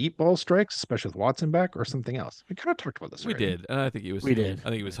putting deep ball strikes, especially with Watson back, or something else? We kind of talked about this already. We did, and I think he was. We did. I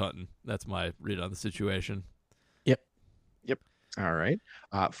think he was hunting. That's my read on the situation. Yep. All right.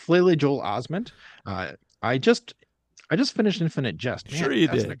 Flaley Joel Osment. I just finished Infinite Jest. Man, sure you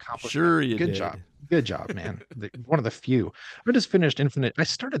that's did. An accomplishment. Sure you Good did. job. Good job, man. One of the few. I just finished Infinite. I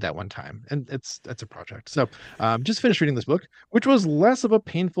started that one time, and it's a project. So just finished reading this book, which was less of a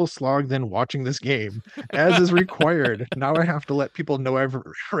painful slog than watching this game, as is required. Now I have to let people know I've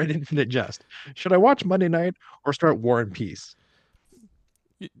read Infinite Jest. Should I watch Monday Night or start War and Peace?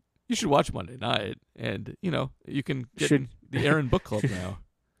 You should watch Monday night, and you can get Should- the Aaron Book Club now.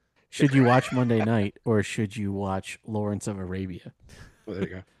 Should you watch Monday night or should you watch Lawrence of Arabia? Well, there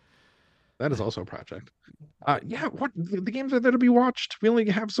you go. That is also a project. Yeah, what the games are there to be watched? We only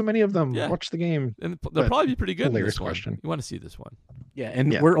have so many of them. Yeah. Watch the game. And they'll probably be pretty good in Hilarious this one. question. You want to see this one. Yeah,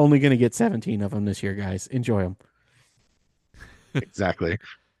 and Yeah. we're only going to get 17 of them this year, guys. Enjoy them. Exactly.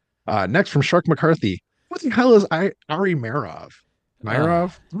 Next from Shark McCarthy. What the hell is Ari Merov?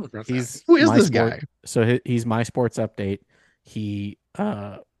 Myrov? He's Who is my this sport- guy? So he's my sports update. He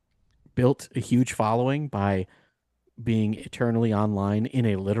built a huge following by being eternally online in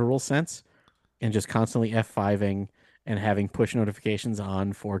a literal sense and just constantly F5ing and having push notifications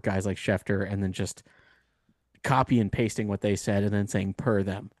on for guys like Schefter and then just copy and pasting what they said and then saying per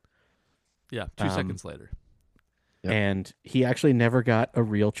them. Yeah, 2 seconds later. Yep. And he actually never got a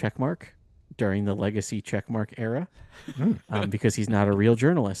real checkmark during the legacy checkmark era because he's not a real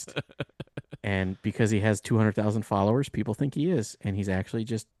journalist. And because he has 200,000 followers, people think he is. And he's actually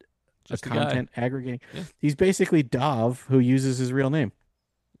just a a guy. content aggregating. Yeah. He's basically Dov, who uses his real name.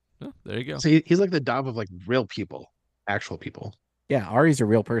 Oh, there you go. So he's like the Dove of like real people, actual people. Yeah, Ari's a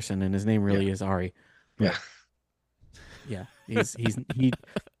real person, and his name really is Ari. Yeah. Yeah, he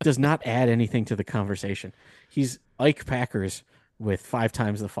does not add anything to the conversation. He's Ike Packers with 5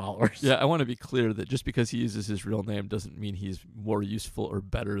 times the followers. Yeah, I want to be clear that just because he uses his real name doesn't mean he's more useful or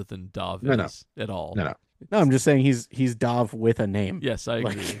better than Dov No. is at all. No. No, I'm just saying he's Dov with a name. Yes, I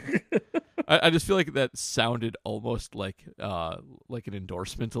agree. Like, I just feel like that sounded almost like an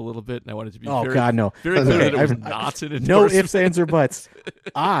endorsement a little bit, and I wanted to be oh very, God, no. very clear that it was I've- not an No endorsement. ifs, ands, or buts.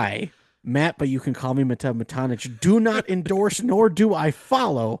 Matt, but you can call me Matav Matanic, do not endorse nor do I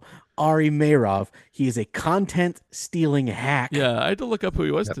follow Ari Meirov. He is a content stealing hack. Yeah, I had to look up who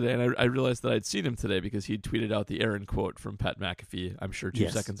he was today, and I realized that I'd seen him today because he tweeted out the Aaron quote from Pat McAfee, I'm sure 2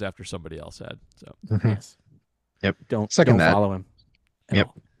 Yes. seconds after somebody else had. So Yes. Yep. Don't Second that. follow him. at Yep.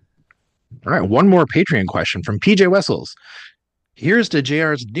 all. All right, one more Patreon question from PJ Wessels. Here's to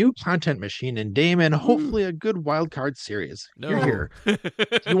JR's new content machine and Dame and hopefully a good wild card series. No. Here. Do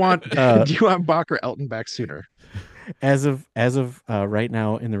you want do you want Bach or Elton back sooner? As of right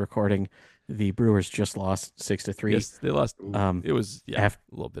now in the recording, the Brewers just lost 6-3 yes, they lost. It was a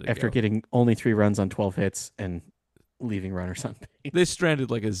little bit ago. after getting only 3 runs on 12 hits and leaving runners on base. They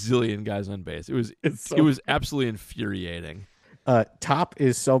stranded like a zillion guys on base. It was It's it so was absolutely infuriating. Top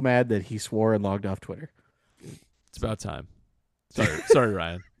is so mad that he swore and logged off Twitter. It's about time. Sorry,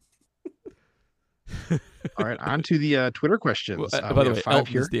 Ryan. All right, on to the Twitter questions. Well, We by the have way, 5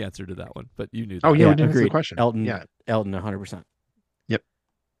 Elton here. is the answer to that one, but you knew that. Oh, yeah, we didn't answer the agreed. question. Elton, Yeah. Elton, 100%.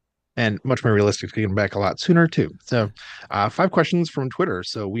 And much more realistic, getting back a lot sooner too. So, 5 questions from Twitter.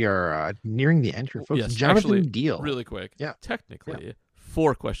 So we are nearing the end here, folks. Yes, Jonathan actually, Deal. really quick. Yeah. Technically,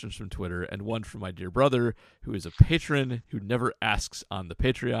 4 questions from Twitter and 1 from my dear brother, who is a patron who never asks on the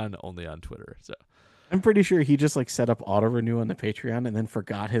Patreon, only on Twitter. So I'm pretty sure he just set up auto renew on the Patreon and then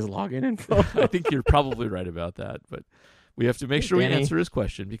forgot his login info. I think you're probably right about that, but we have to make sure Danny. we answer his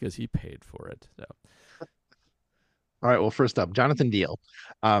question because he paid for it. So All right. Well, first up, Jonathan Deal.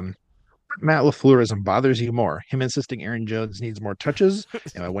 Matt LaFleurism bothers you more? Him insisting Aaron Jones needs more touches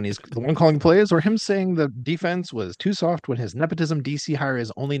when he's the one calling plays, or him saying the defense was too soft when his nepotism DC hire is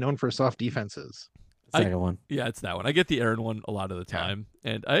only known for soft defenses? Second one. yeah, it's that one. I get the Aaron one a lot of the time,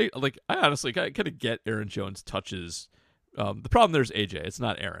 and I honestly kind of get Aaron Jones touches. The problem there's AJ. It's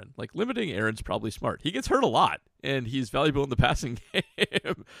not Aaron. Limiting Aaron's probably smart. He gets hurt a lot, and he's valuable in the passing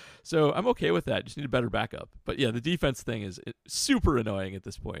game. So I'm okay with that. Just need a better backup. But yeah, the defense thing is super annoying at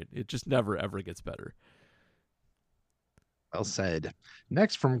this point. It just never ever gets better. Well said.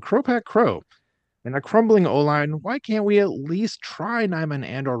 Next from Crowpack Crow. In a crumbling O-line, why can't we at least try Nyman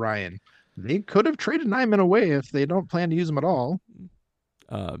and Orion? They could have traded Nyman away if they don't plan to use him at all.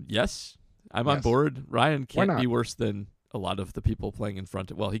 Yes, I'm on Yes. board. Ryan can't not? be worse than a lot of the people playing in front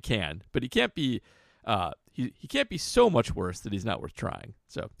of. Well, he can, but he can't be. He can't be so much worse that he's not worth trying.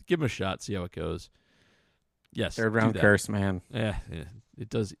 So give him a shot, see how it goes. Yes, Third do round that. curse, man. Yeah, it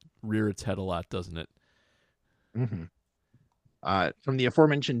does rear its head a lot, doesn't it? Mm-hmm. From the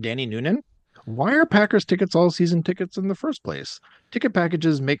aforementioned Danny Noonan, why are Packers tickets all season tickets in the first place? Ticket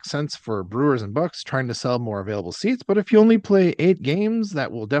packages make sense for Brewers and Bucks trying to sell more available seats, but if you only play 8 games,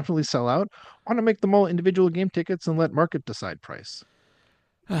 that will definitely sell out. Want to make them all individual game tickets and let market decide price.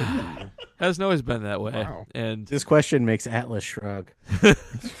 Hasn't always been that way. Wow. And This question makes Atlas shrug.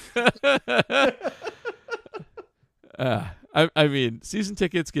 I mean, season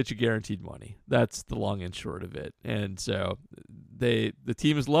tickets get you guaranteed money. That's the long and short of it. And so the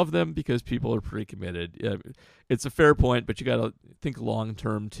teams love them because people are pretty committed. It's a fair point, but you got to think long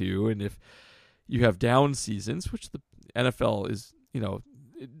term too. And if you have down seasons, which the NFL is,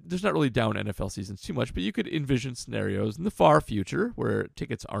 there's not really down NFL seasons too much, but you could envision scenarios in the far future where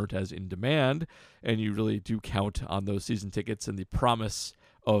tickets aren't as in demand, and you really do count on those season tickets and the promise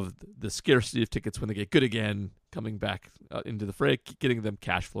of the scarcity of tickets when they get good again, coming back into the fray, getting them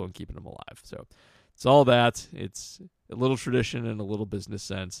cash flow and keeping them alive. So it's all that. It's a little tradition and a little business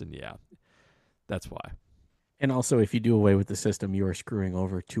sense, and yeah, that's why. And also, if you do away with the system, you are screwing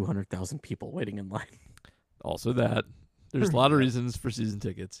over 200,000 people waiting in line. Also that. There's a lot of reasons for season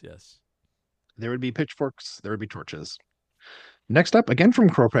tickets, yes. There would be pitchforks. There would be torches. Next up, again from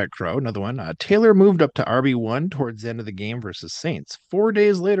Crowpack Crow, another one. Taylor moved up to RB1 towards the end of the game versus Saints. 4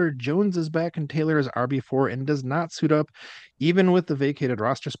 days later, Jones is back in Taylor's RB4 and does not suit up, even with the vacated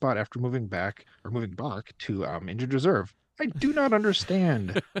roster spot after moving back to injured reserve. I do not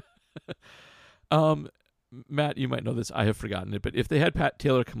understand. Matt, you might know this. I have forgotten it, but if they had Pat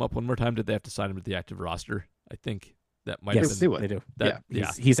Taylor come up one more time, did they have to sign him to the active roster? I think that might have been. They do.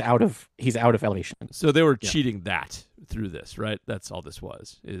 Yeah. He's out of elevation. So they were cheating that through this, right? That's all this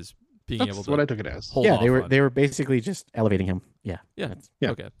was, is being able to. That's what I took it as. Yeah, they were basically just elevating him. Yeah.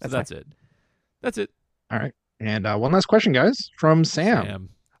 Okay, so that's it. That's it. All right. And one last question, guys, from Sam.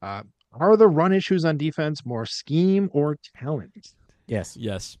 Are the run issues on defense more scheme or talent? Yes.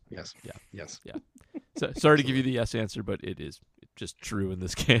 Yeah. So, sorry to give you the yes answer, but it is just true in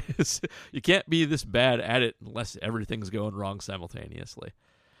this case. You can't be this bad at it unless everything's going wrong simultaneously.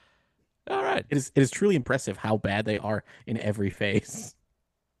 All right. It is truly impressive how bad they are in every phase.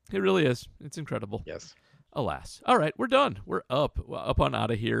 It really is. It's incredible. Yes. Alas. All right, we're done. We're up on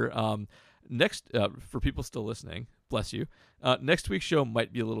out of here. Next, for people still listening, bless you. Next week's show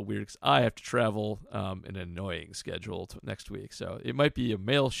might be a little weird because I have to travel an annoying schedule next week. So it might be a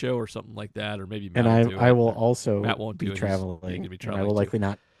mail show or something like that, or maybe Matt will do I will also Matt won't be do traveling. And I will likely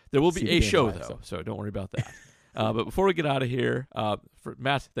not. There will be a show, live, though, so don't worry about that. But before we get out of here, for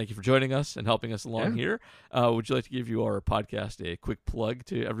Matt, thank you for joining us and helping us along here. Would you like to give our podcast a quick plug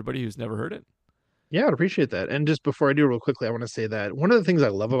to everybody who's never heard it? Yeah, I'd appreciate that. And just before I do real quickly, I want to say that one of the things I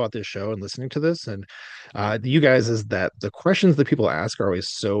love about this show and listening to this and you guys is that the questions that people ask are always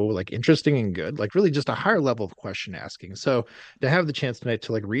so interesting and good, really just a higher level of question asking. So to have the chance tonight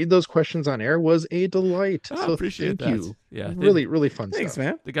to read those questions on air was a delight. So appreciate thank that. you. Yeah, really, really fun Thanks, stuff.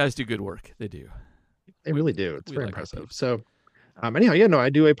 man. The guys do good work. They do. They really do. It's very like impressive. So anyhow, I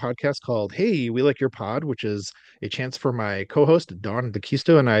do a podcast called Hey, We Like Your Pod, which is a chance for my co-host, Dawn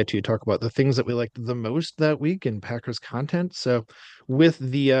DeKisto, and I to talk about the things that we liked the most that week in Packers content. So with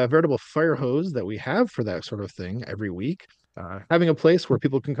the veritable fire hose that we have for that sort of thing every week, having a place where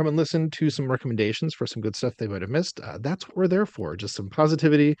people can come and listen to some recommendations for some good stuff they might have missed, that's what we're there for. Just some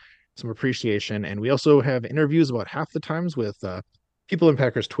positivity, some appreciation. And we also have interviews about half the times with people in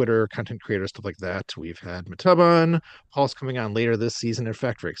Packers Twitter, content creators, stuff like that. We've had Matub on. Paul's coming on later this season. In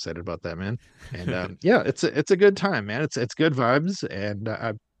fact, very excited about that, man. And it's a good time, man. It's good vibes. And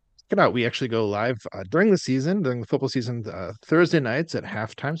check it out. We actually go live during the football season, Thursday nights at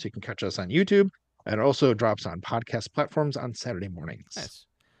halftime. So you can catch us on YouTube. And it also drops on podcast platforms on Saturday mornings. Nice.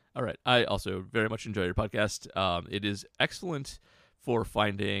 All right. I also very much enjoy your podcast. It is excellent for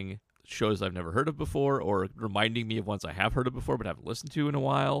finding shows I've never heard of before or reminding me of ones I have heard of before but haven't listened to in a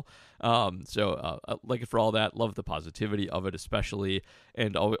while. So I like it for all that. Love the positivity of it especially,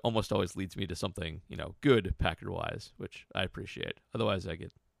 and almost always leads me to something, good Packer-wise, which I appreciate. Otherwise, I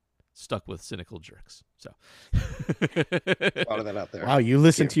get stuck with cynical jerks. So a lot of that out there. Wow, you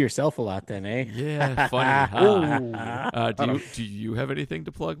listen to yourself a lot then, eh? Yeah, funny. Do you have anything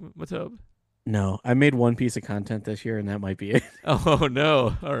to plug, Matub? No, I made one piece of content this year, and that might be it. Oh,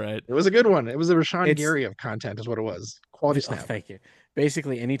 no. All right. It was a good one. It was a Rashawn Gary of content is what it was. Quality snap. Thank you.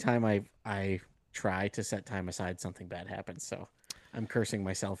 Basically, anytime I try to set time aside, something bad happens. So I'm cursing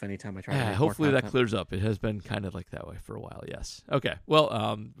myself anytime I try to make hopefully more that content. clears up. It has been kind of like that way for a while, yes. Okay.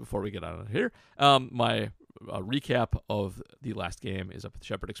 Well, before we get out of here, my recap of the last game is up at the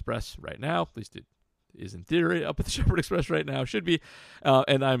Shepherd Express right now. At least it is in theory up at the Shepherd Express right now. Should be.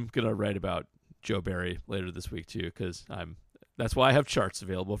 And I'm going to write about Joe Barry later this week too, because that's why I have charts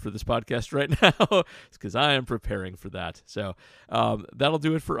available for this podcast right now. It's because I am preparing for that. So that'll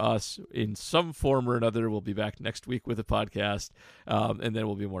do it for us in some form or another. We'll be back next week with a podcast, and then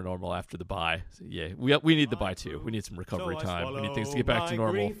we'll be more normal after the bye. So, yeah, we need the bye too. We need some recovery time. We need things to get back to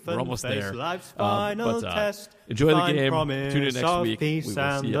normal. We're almost there. But enjoy the game. Tune in next week. We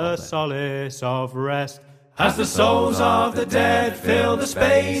will see you all then. Solace of rest. As the souls of the dead fill the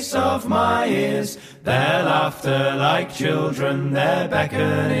space of my ears, their laughter like children, their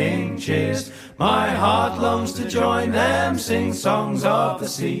beckoning cheers, my heart longs to join them, sing songs of the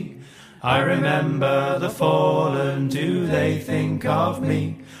sea. I remember the fallen, do they think of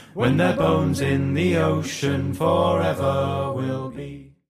me, when their bones in the ocean forever will be?